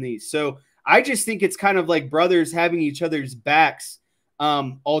drawn from these. So I just think it's kind of like brothers having each other's backs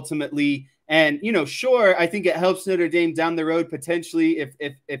ultimately. And, sure, I think it helps Notre Dame down the road potentially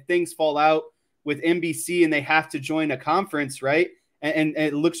if things fall out with NBC and they have to join a conference, right? And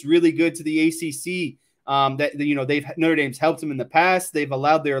it looks really good to the ACC. That Notre Dame's helped them in the past. They've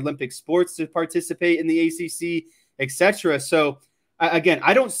allowed their Olympic sports to participate in the ACC, etc. So again,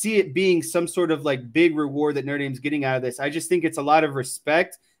 I don't see it being some sort of like big reward that Notre Dame's getting out of this. I just think it's a lot of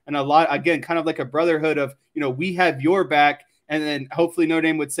respect and a lot, again, kind of like a brotherhood of, we have your back. And then hopefully Notre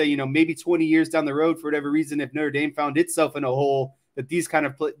Dame would say, maybe 20 years down the road, for whatever reason, if Notre Dame found itself in a hole, that these kind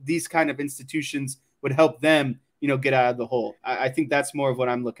of institutions would help them, get out of the hole. I think that's more of what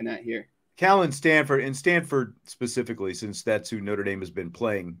I'm looking at here. Cal and Stanford specifically, since that's who Notre Dame has been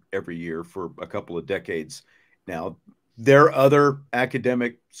playing every year for a couple of decades now, there are other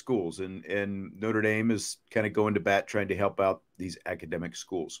academic schools, and Notre Dame is kind of going to bat trying to help out these academic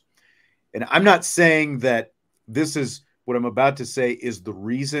schools. And I'm not saying that this is what I'm about to say is the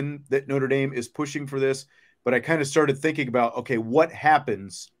reason that Notre Dame is pushing for this, but I kind of started thinking about, okay, what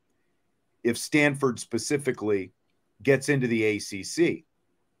happens if Stanford specifically gets into the ACC?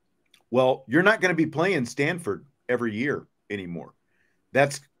 Well, you're not going to be playing Stanford every year anymore.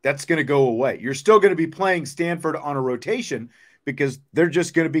 That's going to go away. You're still going to be playing Stanford on a rotation because they're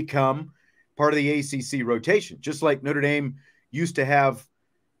just going to become part of the ACC rotation, just like Notre Dame used to have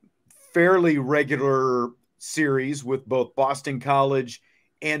fairly regular series with both Boston College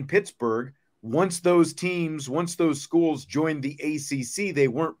and Pittsburgh. Once those schools joined the ACC, they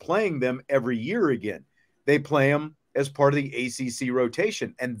weren't playing them every year again. They play them as part of the ACC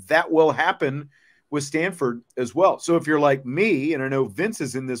rotation, and that will happen with Stanford as well. So if you're like me, and I know Vince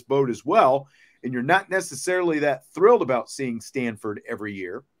is in this boat as well, and you're not necessarily that thrilled about seeing Stanford every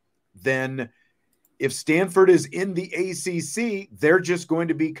year, then if Stanford is in the ACC, they're just going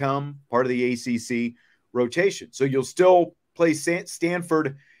to become part of the ACC rotation. So you'll still play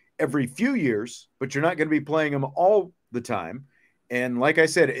Stanford every few years, but you're not going to be playing them all the time. And like I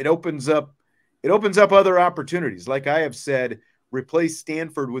said, it opens up other opportunities. Like I have said, replace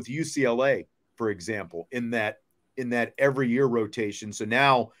Stanford with UCLA, for example, in that every year rotation. So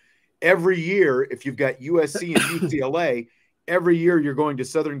now every year, if you've got USC and UCLA, every year you're going to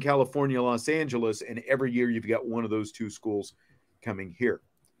Southern California, Los Angeles, and every year you've got one of those two schools coming here.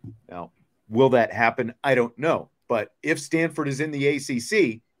 Now, will that happen? I don't know. But if Stanford is in the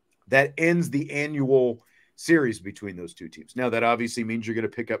ACC, that ends the annual series between those two teams. Now, that obviously means you're going to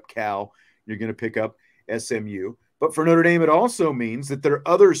pick up Cal, you're going to pick up SMU. But for Notre Dame, it also means that there are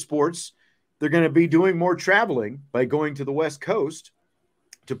other sports they're going to be doing more traveling by going to the West Coast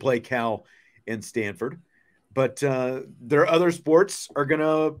to play Cal and Stanford. But their other sports are going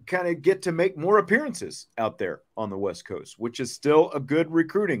to kind of get to make more appearances out there on the West Coast, which is still a good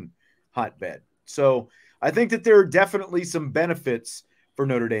recruiting hotbed. So I think that there are definitely some benefits for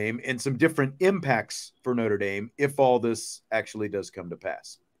Notre Dame and some different impacts for Notre Dame if all this actually does come to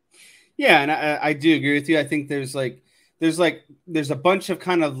pass. Yeah, and I do agree with you. I think there's a bunch of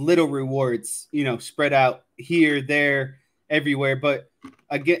kind of little rewards, spread out here, there, everywhere. But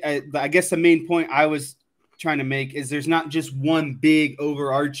I guess the main point I was trying to make is there's not just one big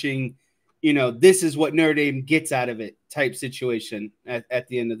overarching, this is what Notre Dame gets out of it type situation at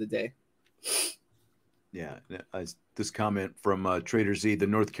the end of the day. Yeah, this comment from Trader Z, the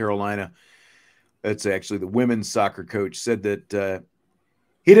North Carolina, that's actually the women's soccer coach, said that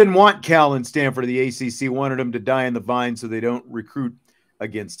he didn't want Cal and Stanford. The ACC wanted him to die in the vine so they don't recruit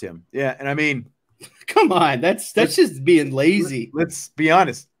against him. Yeah, and I mean, come on, that's just being lazy. Let's be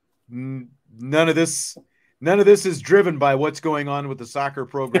honest. None of this is driven by what's going on with the soccer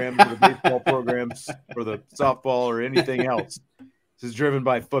programs or the baseball programs or the softball or anything else. This is driven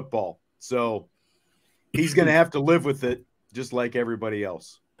by football. So he's going to have to live with it just like everybody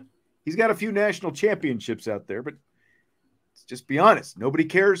else. He's got a few national championships out there, but let's just be honest. Nobody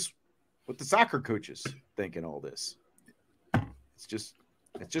cares what the soccer coaches think in all this. It's just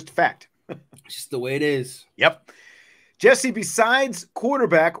a fact. It's just the way it is. Yep. Jesse, besides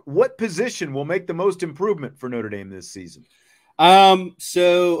quarterback, what position will make the most improvement for Notre Dame this season?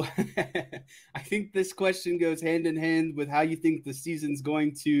 So I think this question goes hand in hand with how you think the season's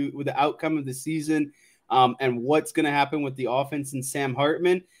going to, with the outcome of the season, and what's going to happen with the offense and Sam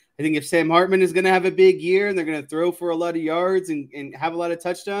Hartman. I think if Sam Hartman is going to have a big year and they're going to throw for a lot of yards and have a lot of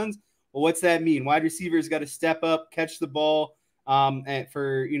touchdowns, well, what's that mean? Wide receivers got to step up, catch the ball, and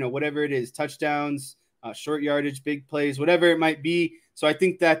for, whatever it is, touchdowns, short yardage, big plays, whatever it might be. So I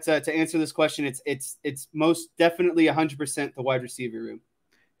think that to answer this question, it's most definitely 100% the wide receiver room.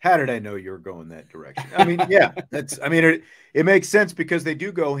 How did I know you were going that direction? I mean, yeah, it makes sense because they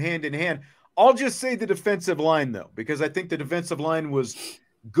do go hand in hand. I'll just say the defensive line though, because I think the defensive line was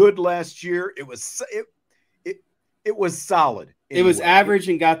good last year. It was solid. Anyway. It was average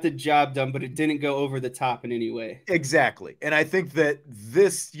and got the job done, but it didn't go over the top in any way. Exactly. And I think that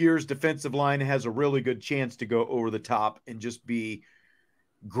this year's defensive line has a really good chance to go over the top and just be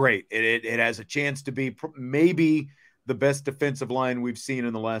great. It has a chance to be maybe the best defensive line we've seen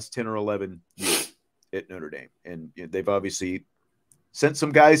in the last 10 or 11 years at Notre Dame. And they've obviously sent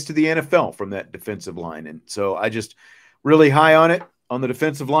some guys to the NFL from that defensive line. And so I just really high on it on the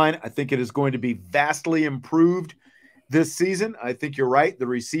defensive line. I think it is going to be vastly improved this season. I think you're right. The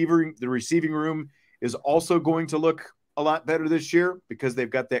receiving room is also going to look a lot better this year because they've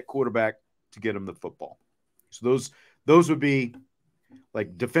got that quarterback to get them the football. So those would be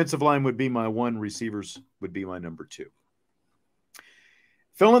like defensive line would be my one, receivers would be my number two.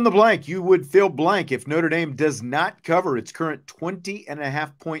 Fill in the blank. You would fill blank if Notre Dame does not cover its current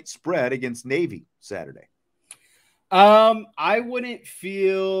 20.5-point spread against Navy Saturday. I wouldn't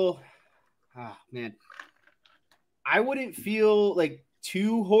feel, I wouldn't feel like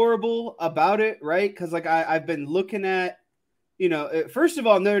too horrible about it, right? Because like I've been looking at, first of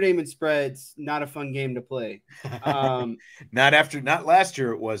all, Notre Dame and spreads, not a fun game to play. Not last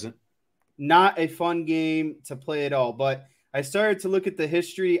year. It wasn't. Not a fun game to play at all. But I started to look at the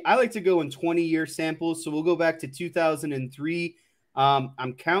history. I like to go in 20-year samples. So we'll go back to 2003.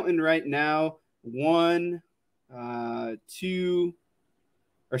 I'm counting right now. 1, 2,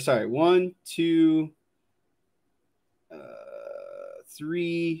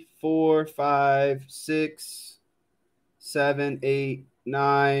 3, 4, 5, 6, 7, 8,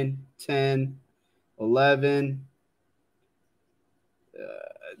 9, 10, 11,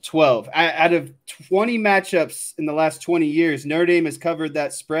 12. Out of 20 matchups in the last 20 years, Notre Dame has covered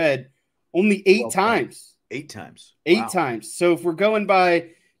that spread only 8 times. 8 times. 8 times. So if we're going by,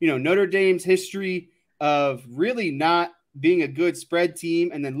 Notre Dame's history of really not being a good spread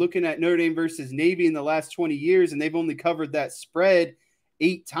team, and then looking at Notre Dame versus Navy in the last 20 years, and they've only covered that spread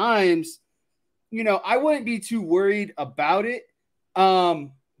 8 times, I wouldn't be too worried about it.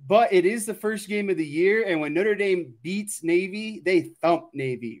 But it is the first game of the year, and when Notre Dame beats Navy, they thump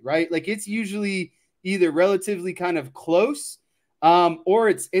Navy, right? Like, it's usually either relatively kind of close, or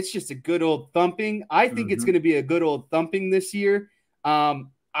it's just a good old thumping. I think it's going to be a good old thumping this year.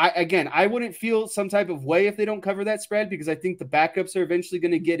 I wouldn't feel some type of way if they don't cover that spread, because I think the backups are eventually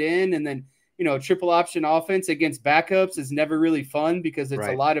going to get in, and then triple option offense against backups is never really fun, because it's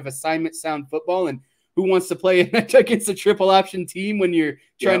a lot of assignment sound football, and who wants to play against a triple option team when you're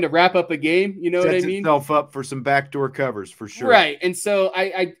trying to wrap up a game? You know what I mean? Itself up for some backdoor covers for sure. Right. And so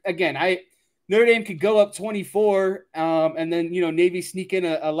Notre Dame could go up 24, and then Navy sneak in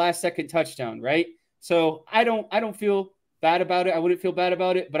a last second touchdown, right? So I don't feel bad about it. I wouldn't feel bad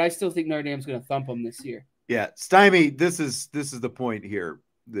about it, but I still think Notre Dame's going to thump them this year. Yeah, Stymie, this is the point here.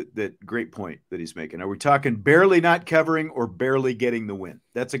 That great point that he's making. Are we talking barely not covering or barely getting the win?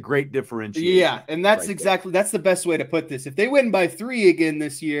 That's a great differentiation. Yeah, and that's that's the best way to put this. If they win by 3 again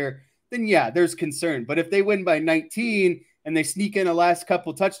this year, then there's concern. But if they win by 19 and they sneak in a last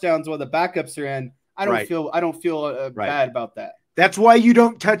couple touchdowns while the backups are in, I don't feel bad about that. That's why you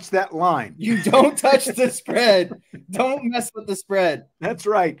don't touch that line. You don't touch the spread. Don't mess with the spread. That's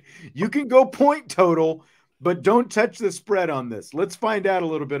right. You can go point total, but don't touch the spread on this. Let's find out a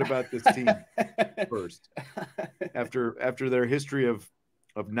little bit about this team first, after their history of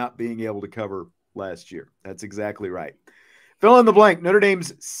not being able to cover last year. That's exactly right. Fill in the blank. Notre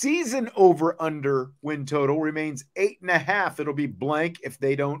Dame's season over-under win total remains 8.5. It'll be blank if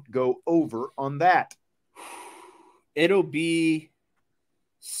they don't go over on that. It'll be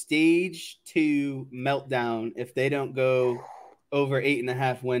stage 2 meltdown if they don't go over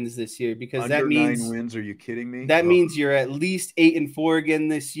 8.5 wins this year, because Under that means 9 wins. Are you kidding me? That means you're at least 8-4 again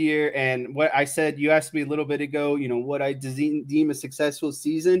this year. And what I said, you asked me a little bit ago, what I deem a successful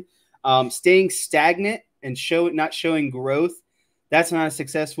season. Staying stagnant and not showing growth, that's not a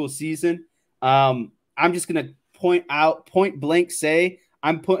successful season. I'm just gonna point blank say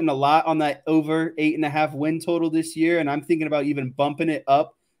I'm putting a lot on that over 8.5 win total this year, and I'm thinking about even bumping it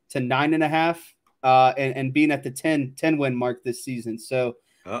up to 9.5. And being at the 10 win mark this season. So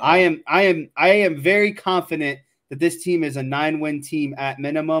I am very confident that this team is a 9-win team at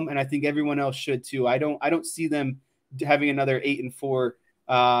minimum, and I think everyone else should too. I don't see them having another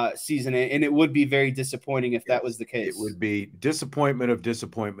 8-4 season, and it would be very disappointing if that was the case. It would be disappointment of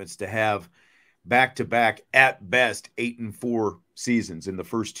disappointments to have back-to-back at best 8-4 seasons in the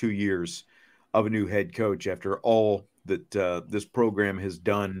first 2 years of a new head coach after all that this program has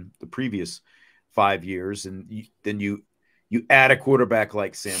done the previous 5 years, and then you add a quarterback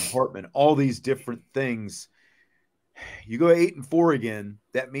like Sam Hartman, all these different things. You go 8-4 again.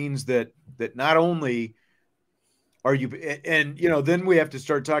 That means that not only are you, and then we have to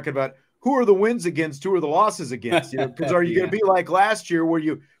start talking about who are the wins against, who are the losses against. Because are you going to be like last year where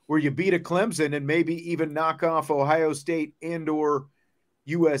you beat a Clemson and maybe even knock off Ohio State and/or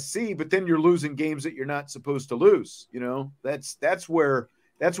USC, but then you're losing games that you're not supposed to lose. That's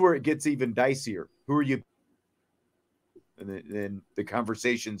where it gets even dicier. Who are you? And then the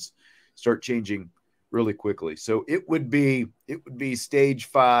conversations start changing really quickly. So it would be stage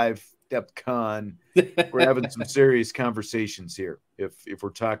 5 DEFCON. We're having some serious conversations here if we're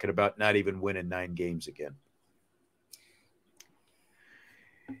talking about not even winning 9 games again.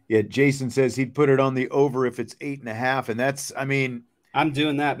 Yeah, Jason says he'd put it on the over if it's 8.5, and that's, I'm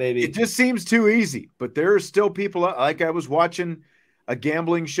doing that, baby. It just seems too easy, but there are still people, like I was watching a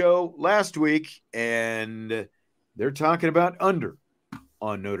gambling show last week, and they're talking about under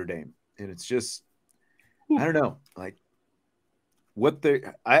on Notre Dame, and it's just, I don't know, like what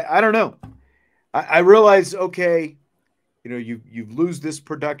I don't know. I realize, okay, you lose this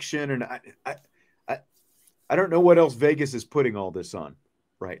production, and I don't know what else Vegas is putting all this on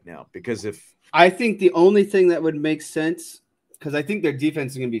right now, because I think the only thing that would make sense, because I think their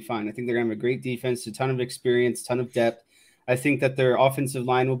defense is going to be fine. I think they're going to have a great defense, a ton of experience, ton of depth. I think that their offensive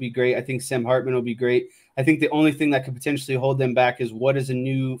line will be great. I think Sam Hartman will be great. I think the only thing that could potentially hold them back is what is a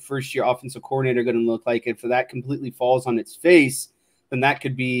new first-year offensive coordinator going to look like? If that completely falls on its face, then that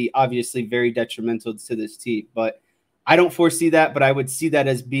could be obviously very detrimental to this team. But I don't foresee that, but I would see that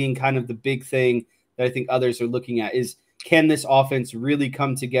as being kind of the big thing that I think others are looking at is, can this offense really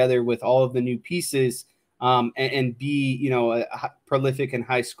come together with all of the new pieces and be, prolific and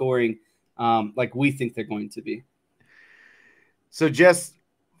high scoring like we think they're going to be? So, Jess,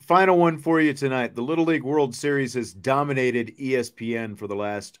 final one for you tonight. The Little League World Series has dominated ESPN for the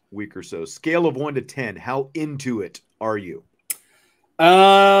last week or so. Scale of 1 to 10, how into it are you?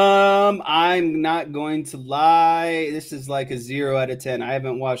 I'm not going to lie. This is like a 0 out of 10. I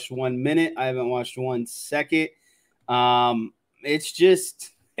haven't watched 1 minute. I haven't watched 1 second. It's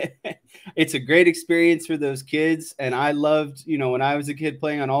just, it's a great experience for those kids. And I loved, when I was a kid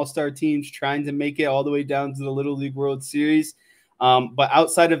playing on all-star teams, trying to make it all the way down to the Little League World Series. But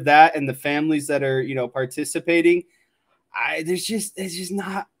outside of that and the families that are, participating, there's just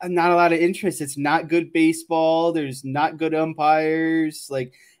not a lot of interest. It's not good baseball. There's not good umpires.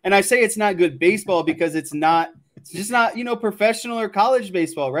 And I say it's not good baseball because it's just not, professional or college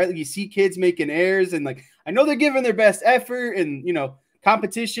baseball, right? Like you see kids making errors and I know they're giving their best effort and,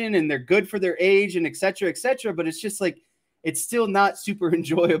 competition and they're good for their age and et cetera, but it's just it's still not super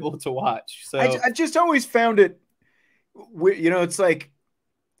enjoyable to watch. So I just always found it, it's like,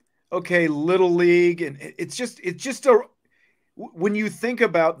 okay, Little League. And it's just when you think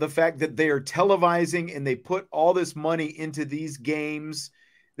about the fact that they are televising and they put all this money into these games,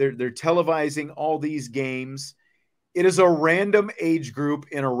 they're televising all these games. It is a random age group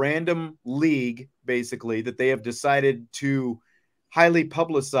in a random league, basically, that they have decided to highly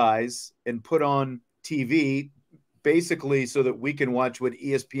publicize and put on TV, basically so that we can watch what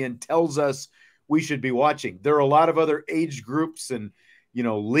ESPN tells us we should be watching. There are a lot of other age groups and,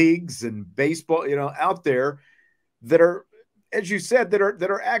 leagues and baseball, out there that are, as you said, that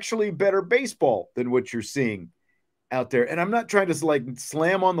are actually better baseball than what you're seeing out there. And I'm not trying to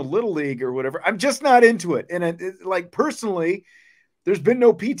slam on the Little League or whatever. I'm just not into it. And personally, there's been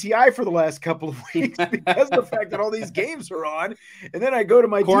no PTI for the last couple of weeks because of the fact that all these games are on. And then I go to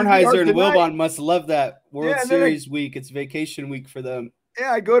my Kornheiser and Wilbon must love that World Series week. It's vacation week for them.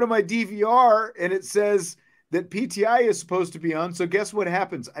 Yeah, I go to my DVR and it says that PTI is supposed to be on. So guess what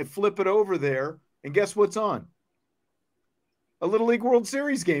happens? I flip it over there and guess what's on? A Little League World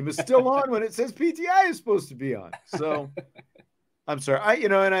Series game is still on when it says PTI is supposed to be on. So I'm sorry.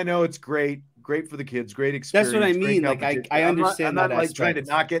 And I know it's great for the kids, great experience. That's what I mean. I understand. I'm not trying to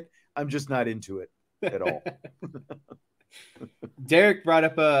knock it. I'm just not into it at all. Derek brought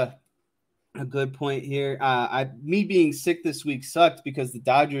up a good point here. Me being sick this week sucked because the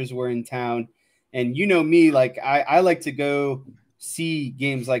Dodgers were in town, and me, I like to go see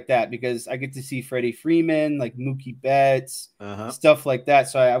games like that because I get to see Freddie Freeman, like Mookie Betts, stuff like that.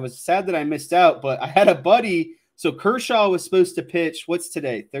 So I was sad that I missed out, but I had a buddy. So Kershaw was supposed to pitch. What's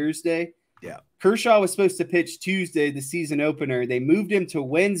today? Thursday? Yeah. Kershaw was supposed to pitch Tuesday, the season opener. They moved him to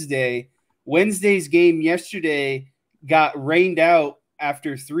Wednesday. Wednesday's game yesterday got rained out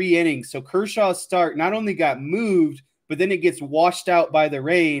after 3 innings. So Kershaw's start not only got moved, but then it gets washed out by the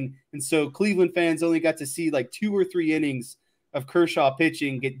rain. And so Cleveland fans only got to see 2 or 3 innings of Kershaw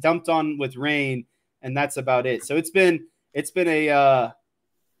pitching get dumped on with rain, and that's about it. So it's been a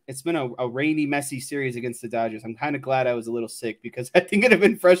rainy, messy series against the Dodgers. I'm kind of glad I was a little sick because I think it'd have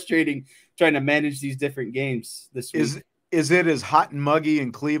been frustrating trying to manage these different games this week. Is it as hot and muggy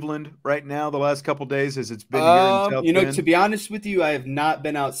in Cleveland right now the last couple of days as it's been here in South Bend? To be honest with you, I have not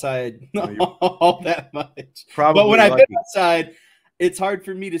been outside all that much. Probably, but when I've been outside, it's hard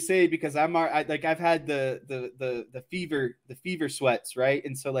for me to say because I've had the fever sweats, right?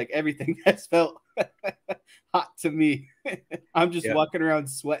 And so everything has felt hot to me. I'm just walking around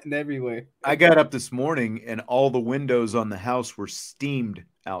sweating everywhere. I got up this morning and all the windows on the house were steamed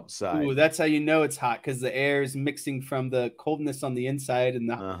outside. Ooh, that's how you know it's hot, because the air is mixing from the coldness on the inside and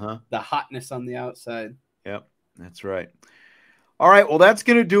the hotness on the outside. Yep, that's right. All right, well, that's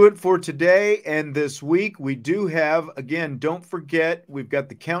going to do it for today and this week. We do have, again, don't forget, we've got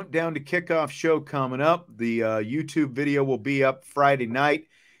the Countdown to Kickoff show coming up. The YouTube video will be up Friday night,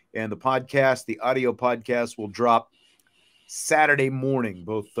 and the podcast, the audio podcast, will drop Saturday morning,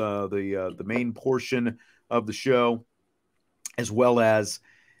 both the main portion of the show as well as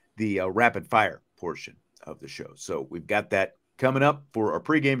the rapid fire portion of the show. So we've got that coming up for our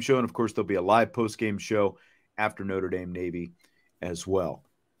pregame show, and of course there'll be a live postgame show after Notre Dame Navy as well.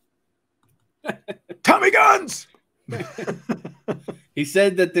 Tommy Guns! He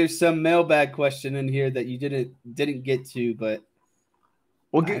said that there's some mailbag question in here that you didn't get to, but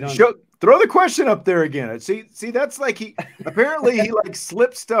well, throw the question up there again. See, that's like he like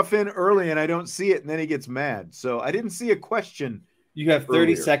slipped stuff in early and I don't see it, and then he gets mad. So I didn't see a question. You have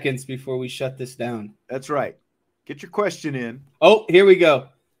 30 seconds before we shut this down. That's right. Get your question in. Oh, here we go.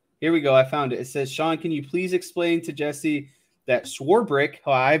 I found it. It says, Sean, can you please explain to Jesse that Swarbrick,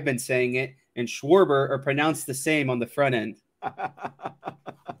 how I've been saying it, and Schwarber are pronounced the same on the front end?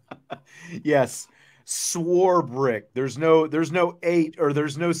 Yes, Swarbrick. There's no 8 or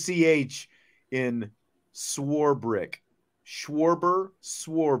there's no CH in Swarbrick. Schwarber,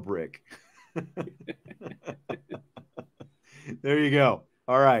 Swarbrick. There you go.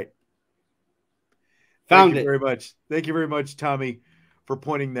 All right. Found it. Thank you very much, Tommy, for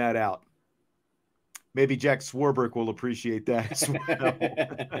pointing that out. Maybe Jack Swarbrick will appreciate that as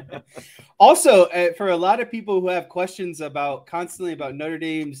well. Also, for a lot of people who have questions constantly about Notre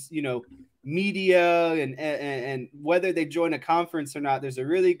Dame's, media and whether they join a conference or not, there's a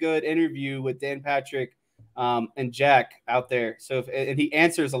really good interview with Dan Patrick and Jack out there. So and he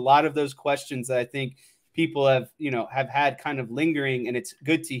answers a lot of those questions that I think people have had kind of lingering, and it's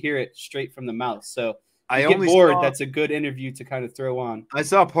good to hear it straight from the mouth. So that's a good interview to kind of throw on. I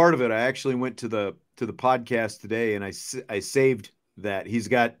saw part of it. I actually went to the podcast today, and I saved that. He's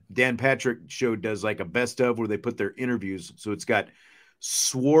got Dan Patrick show does like a best of where they put their interviews. So it's got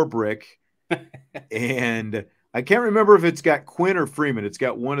Swarbrick and I can't remember if it's got Quinn or Freeman. It's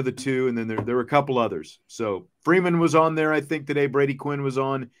got one of the two, and then there were a couple others. So Freeman was on there, I think, today. Brady Quinn was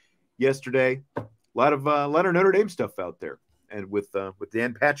on yesterday. A lot of Notre Dame stuff out there, and with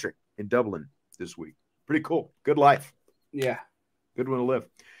Dan Patrick in Dublin this week. Pretty cool. Good life. Yeah. Good one to live.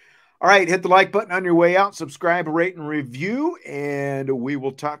 All right. Hit the like button on your way out. Subscribe, rate, and review. And we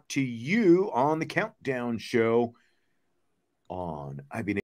will talk to you on the Countdown Show on IB